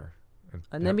them in here.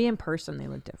 And then be in person, they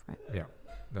look different. Yeah.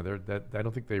 No, I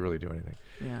don't think they really do anything.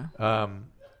 Yeah.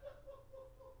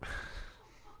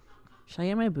 Should I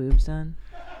get my boobs done?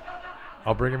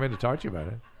 I'll bring them in to talk to you about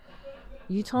it.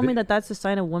 You told me that's a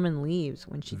sign a woman leaves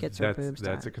when she gets her boobs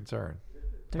done. That's a concern.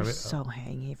 They're so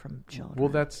hangy from children. Well,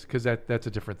 that's because that's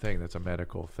a different thing. That's a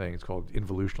medical thing. It's called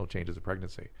involutional changes of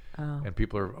pregnancy. Oh. And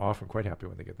people are often quite happy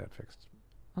when they get that fixed.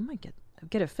 I might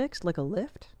get it fixed, like a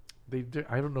lift. They do,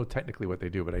 I don't know technically what they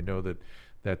do, but I know that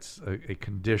that's a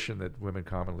condition that women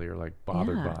commonly are like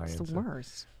bothered by. It's the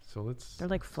worst. So they're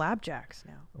like flapjacks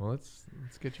now. Well, let's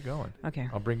get you going. Okay.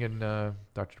 I'll bring in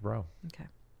Dr. DeBro. Okay.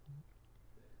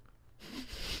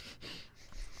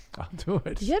 I'll do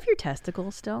it. Do you have your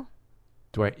testicles still?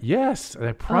 Do I? Yes.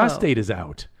 The prostate is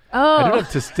out. Oh. I don't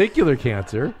have testicular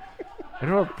cancer. I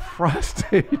don't have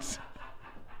prostate.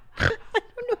 I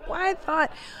don't know why I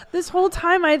thought this whole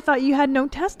time I thought you had no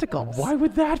testicles. Why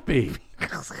would that be?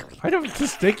 I don't have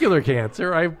testicular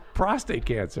cancer. I have prostate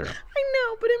cancer. I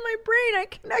know, but in my brain I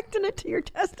connected it to your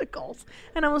testicles,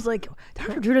 and I was like,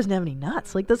 Dr. Drew doesn't have any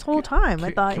nuts. Like this whole time,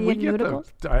 I thought he had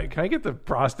nudicles. Can I get the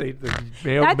prostate, the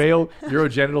male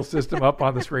urogenital system up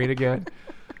on the screen again?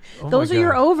 Oh Those are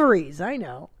your ovaries. I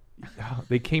know.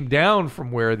 They came down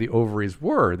from where the ovaries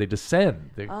were. They descend.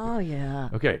 Oh yeah.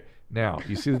 Okay. Now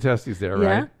you see the testes there,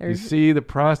 Yeah, right? You see the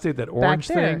prostate, that orange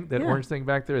there, thing, that yeah. orange thing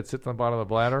back there. It sits on the bottom of the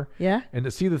bladder. Yeah. And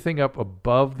to see the thing up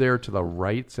above there to the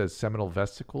right says seminal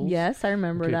vesicles. Yes, I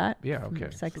remember Okay, that. Yeah. Okay.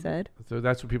 Sex ed. So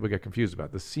that's what people get confused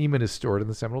about. The semen is stored in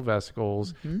the seminal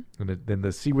vesicles, Mhm. and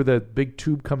then see where the big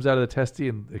tube comes out of the testy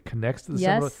and it connects to the Yes.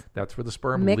 seminal. That's where the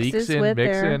sperm Mixes leaks in, with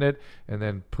mixes their- in it, and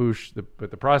then push. But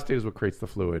the prostate is what creates the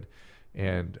fluid,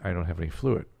 and I don't have any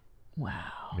fluid. Wow.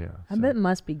 Yeah. I bet it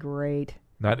must be great.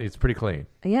 It's pretty clean.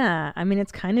 Yeah, I mean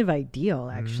it's kind of ideal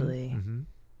actually. Mhm.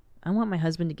 I want my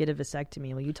husband to get a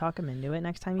vasectomy. Will you talk him into it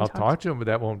next time you I'll talk? talk to him, but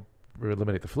that won't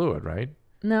eliminate the fluid, right?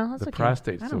 No, that's the okay.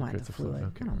 prostate I still don't mind creates the a fluid.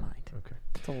 fluid. Okay. I don't mind. Okay.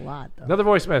 It's a lot, though. Another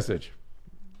voice message.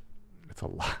 It's a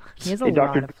lot. He has a Hey,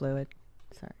 lot Dr. of fluid.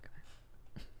 Sorry.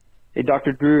 Hey,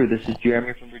 Dr. Drew, this is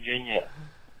Jeremy from Virginia.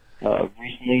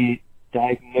 Recently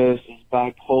diagnosed as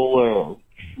bipolar,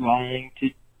 trying to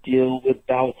deal with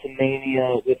bouts of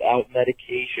mania without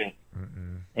medication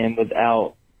and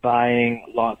without buying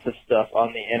lots of stuff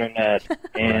on the internet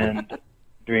and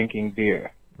drinking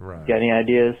beer. Right. Got any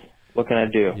ideas? What can I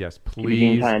do? Yes, Keep the please.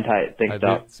 game tie and tight. Thanks,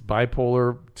 Doc. It's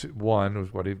bipolar 1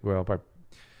 was what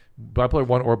bipolar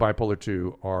 1 or bipolar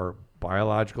 2 are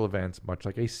biological events, much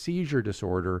like a seizure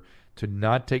disorder. To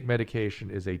not take medication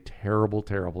is a terrible,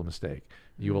 terrible mistake.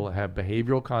 You will have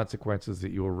behavioral consequences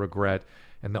that you will regret.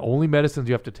 And the only medicines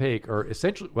you have to take are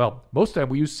essentially, well, most of the time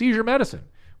we use seizure medicine.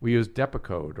 We use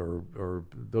Depakote or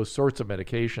those sorts of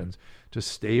medications to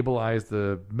stabilize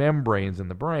the membranes in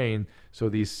the brain so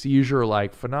these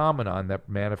seizure-like phenomenon that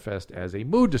manifest as a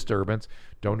mood disturbance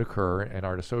don't occur and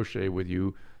aren't associated with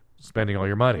you spending all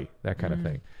your money, that kind of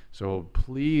thing. So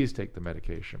please take the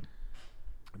medication.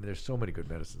 I mean, there's so many good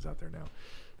medicines out there now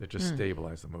that just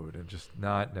stabilize the mood and just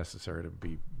not necessary to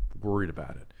be worried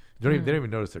about it. They don't even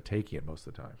notice they're taking it most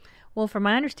of the time. Well, from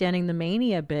my understanding, the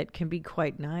mania bit can be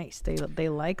quite nice. They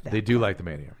like that. They do like the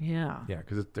mania. Yeah. Yeah,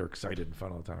 because they're excited and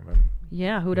fun all the time.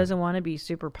 Yeah, who doesn't want to be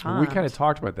super pumped? We kind of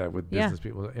talked about that with business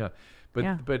people. Yeah.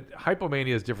 Yeah. But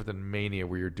hypomania is different than mania,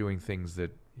 where you're doing things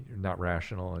that you're not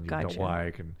rational and you don't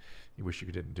like and you wish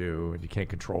you didn't do and you can't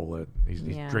control it. He's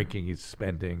drinking, he's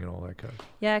spending and all that kind of.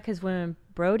 Yeah, because when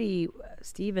Brody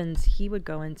Stevens, he would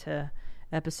go into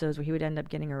episodes where he would end up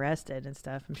getting arrested and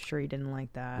stuff. I'm sure he didn't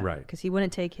like that. Right. Because he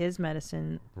wouldn't take his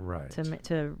medicine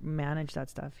to manage that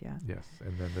stuff. Yeah. Yes,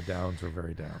 and then the downs were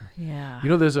very down. Yeah. You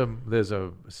know, there's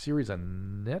a series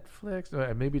on Netflix.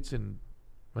 Maybe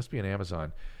must be on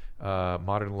Amazon.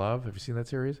 Modern Love. Have you seen that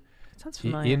series? Sounds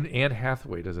familiar. Anne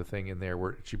Hathaway does a thing in there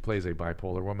where she plays a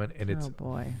bipolar woman, and it's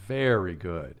very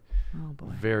good. Oh boy,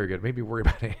 very good. Maybe worry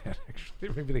about Anne actually.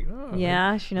 Maybe think,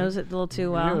 yeah, she knows it a little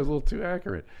too well. Yeah, it was a little too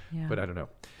accurate. Yeah. But I don't know.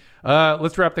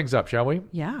 Let's wrap things up, shall we?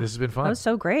 Yeah, this has been fun. That was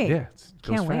so great. Yeah, it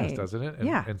goes Can't fast, wait. doesn't it?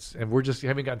 Yeah, and we're just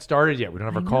haven't gotten started yet. We don't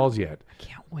have our calls yet. I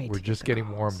can't wait. We're just getting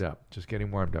warmed up. Just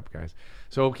getting warmed up, guys.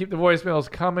 So keep the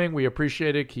voicemails coming. We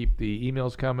appreciate it. Keep the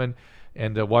emails coming,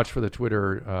 and watch for the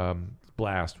Twitter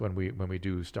blast when we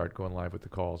do start going live with the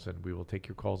calls, and we will take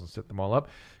your calls and set them all up.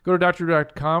 Go to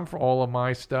drdrew.com for all of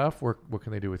my stuff. What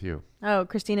can they do with you? Oh,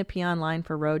 Christina P online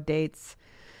for road dates.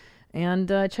 And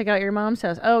check out your mom's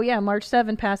house. Oh, yeah, March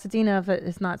 7th, Pasadena. If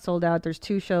it's not sold out, there's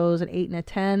 2 shows, an 8 and a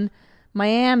 10.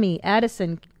 Miami,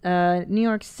 Addison, New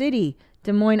York City,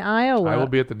 Des Moines, Iowa. I will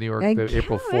be at the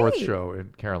April 4th show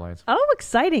in Caroline's. Oh,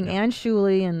 exciting. Yeah. Ann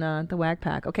Shuley and the Whack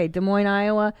Pack. Okay, Des Moines,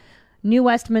 Iowa, New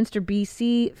Westminster,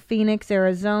 BC, Phoenix,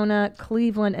 Arizona,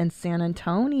 Cleveland, and San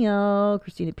Antonio.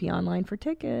 Christina P. online for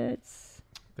tickets.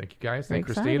 Thank you, guys. Very Thank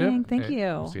Christina. Thank you.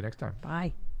 We'll see you next time.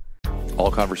 Bye. All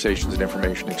conversations and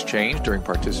information exchanged during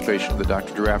participation of the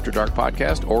Dr. Drew After Dark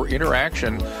podcast or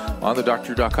interaction on the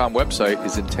drdrew.com website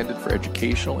is intended for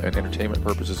educational and entertainment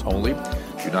purposes only.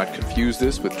 Do not confuse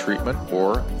this with treatment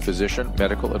or physician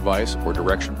medical advice or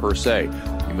direction per se.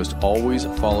 You must always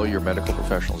follow your medical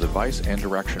professional's advice and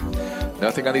direction.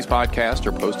 Nothing on these podcasts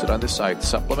or posted on this site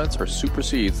supplements or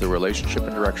supersedes the relationship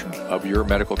and direction of your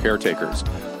medical caretakers.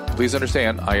 Please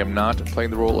understand, I am not playing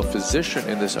the role of physician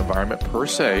in this environment per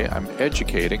se. I'm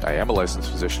educating. I am a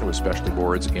licensed physician with specialty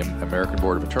boards in American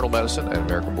Board of Internal Medicine and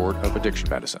American Board of Addiction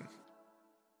Medicine.